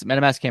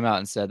 MetaMask came out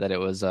and said that it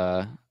was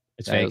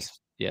it's fake.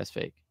 It's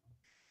fake.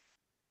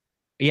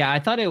 Yeah, I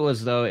thought it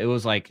was, though. It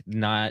was like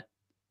not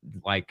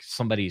like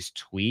somebody's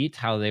tweet,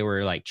 how they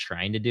were like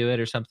trying to do it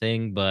or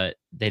something, but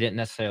they didn't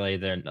necessarily,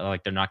 they're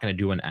not going to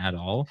do one at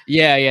all.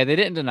 Yeah, they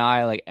didn't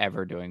deny like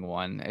ever doing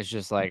one. It's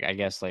just like, I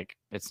guess like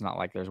it's not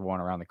like there's one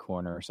around the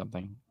corner or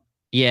something.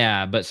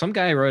 Yeah, but some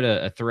guy wrote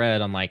a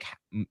thread on like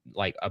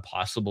a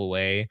possible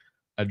way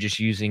of just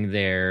using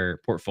their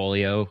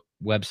portfolio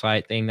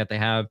website thing that they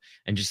have,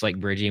 and just like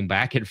bridging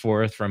back and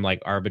forth from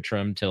like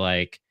Arbitrum to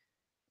like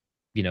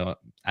you know,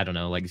 I don't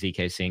know, like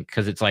ZK Sync,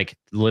 because it's like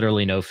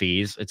literally no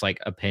fees. It's like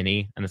a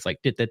penny, and it's like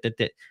dit, dit, dit,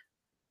 dit.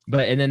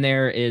 But and then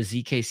there is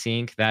ZK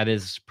Sync. That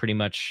is pretty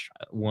much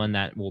one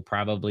that will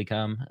probably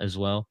come as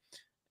well.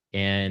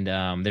 And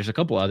there's a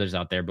couple others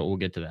out there, but we'll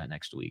get to that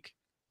next week.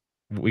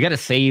 We got to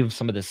save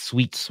some of the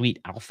sweet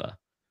alpha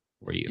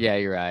for you. Yeah,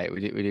 you're right.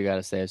 We do got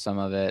to save some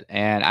of it,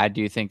 and I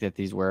do think that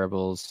these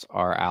wearables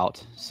are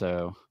out.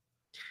 So,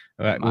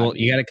 all right, well,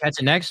 you got to catch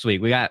it next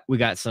week. We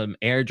got some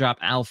airdrop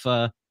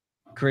alpha.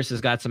 Chris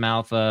has got some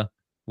alpha.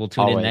 We'll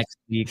tune in next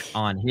week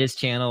on his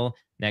channel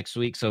next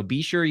week. So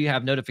be sure you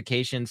have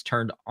notifications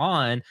turned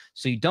on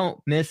so you don't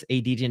miss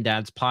a DJ and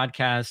Dad's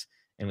podcast.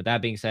 And with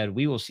that being said,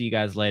 we will see you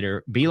guys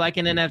later. Be like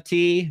an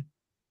NFT.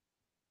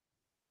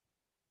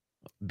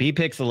 Be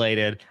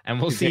pixelated.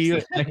 And we'll see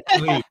you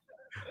next week.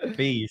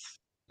 Peace.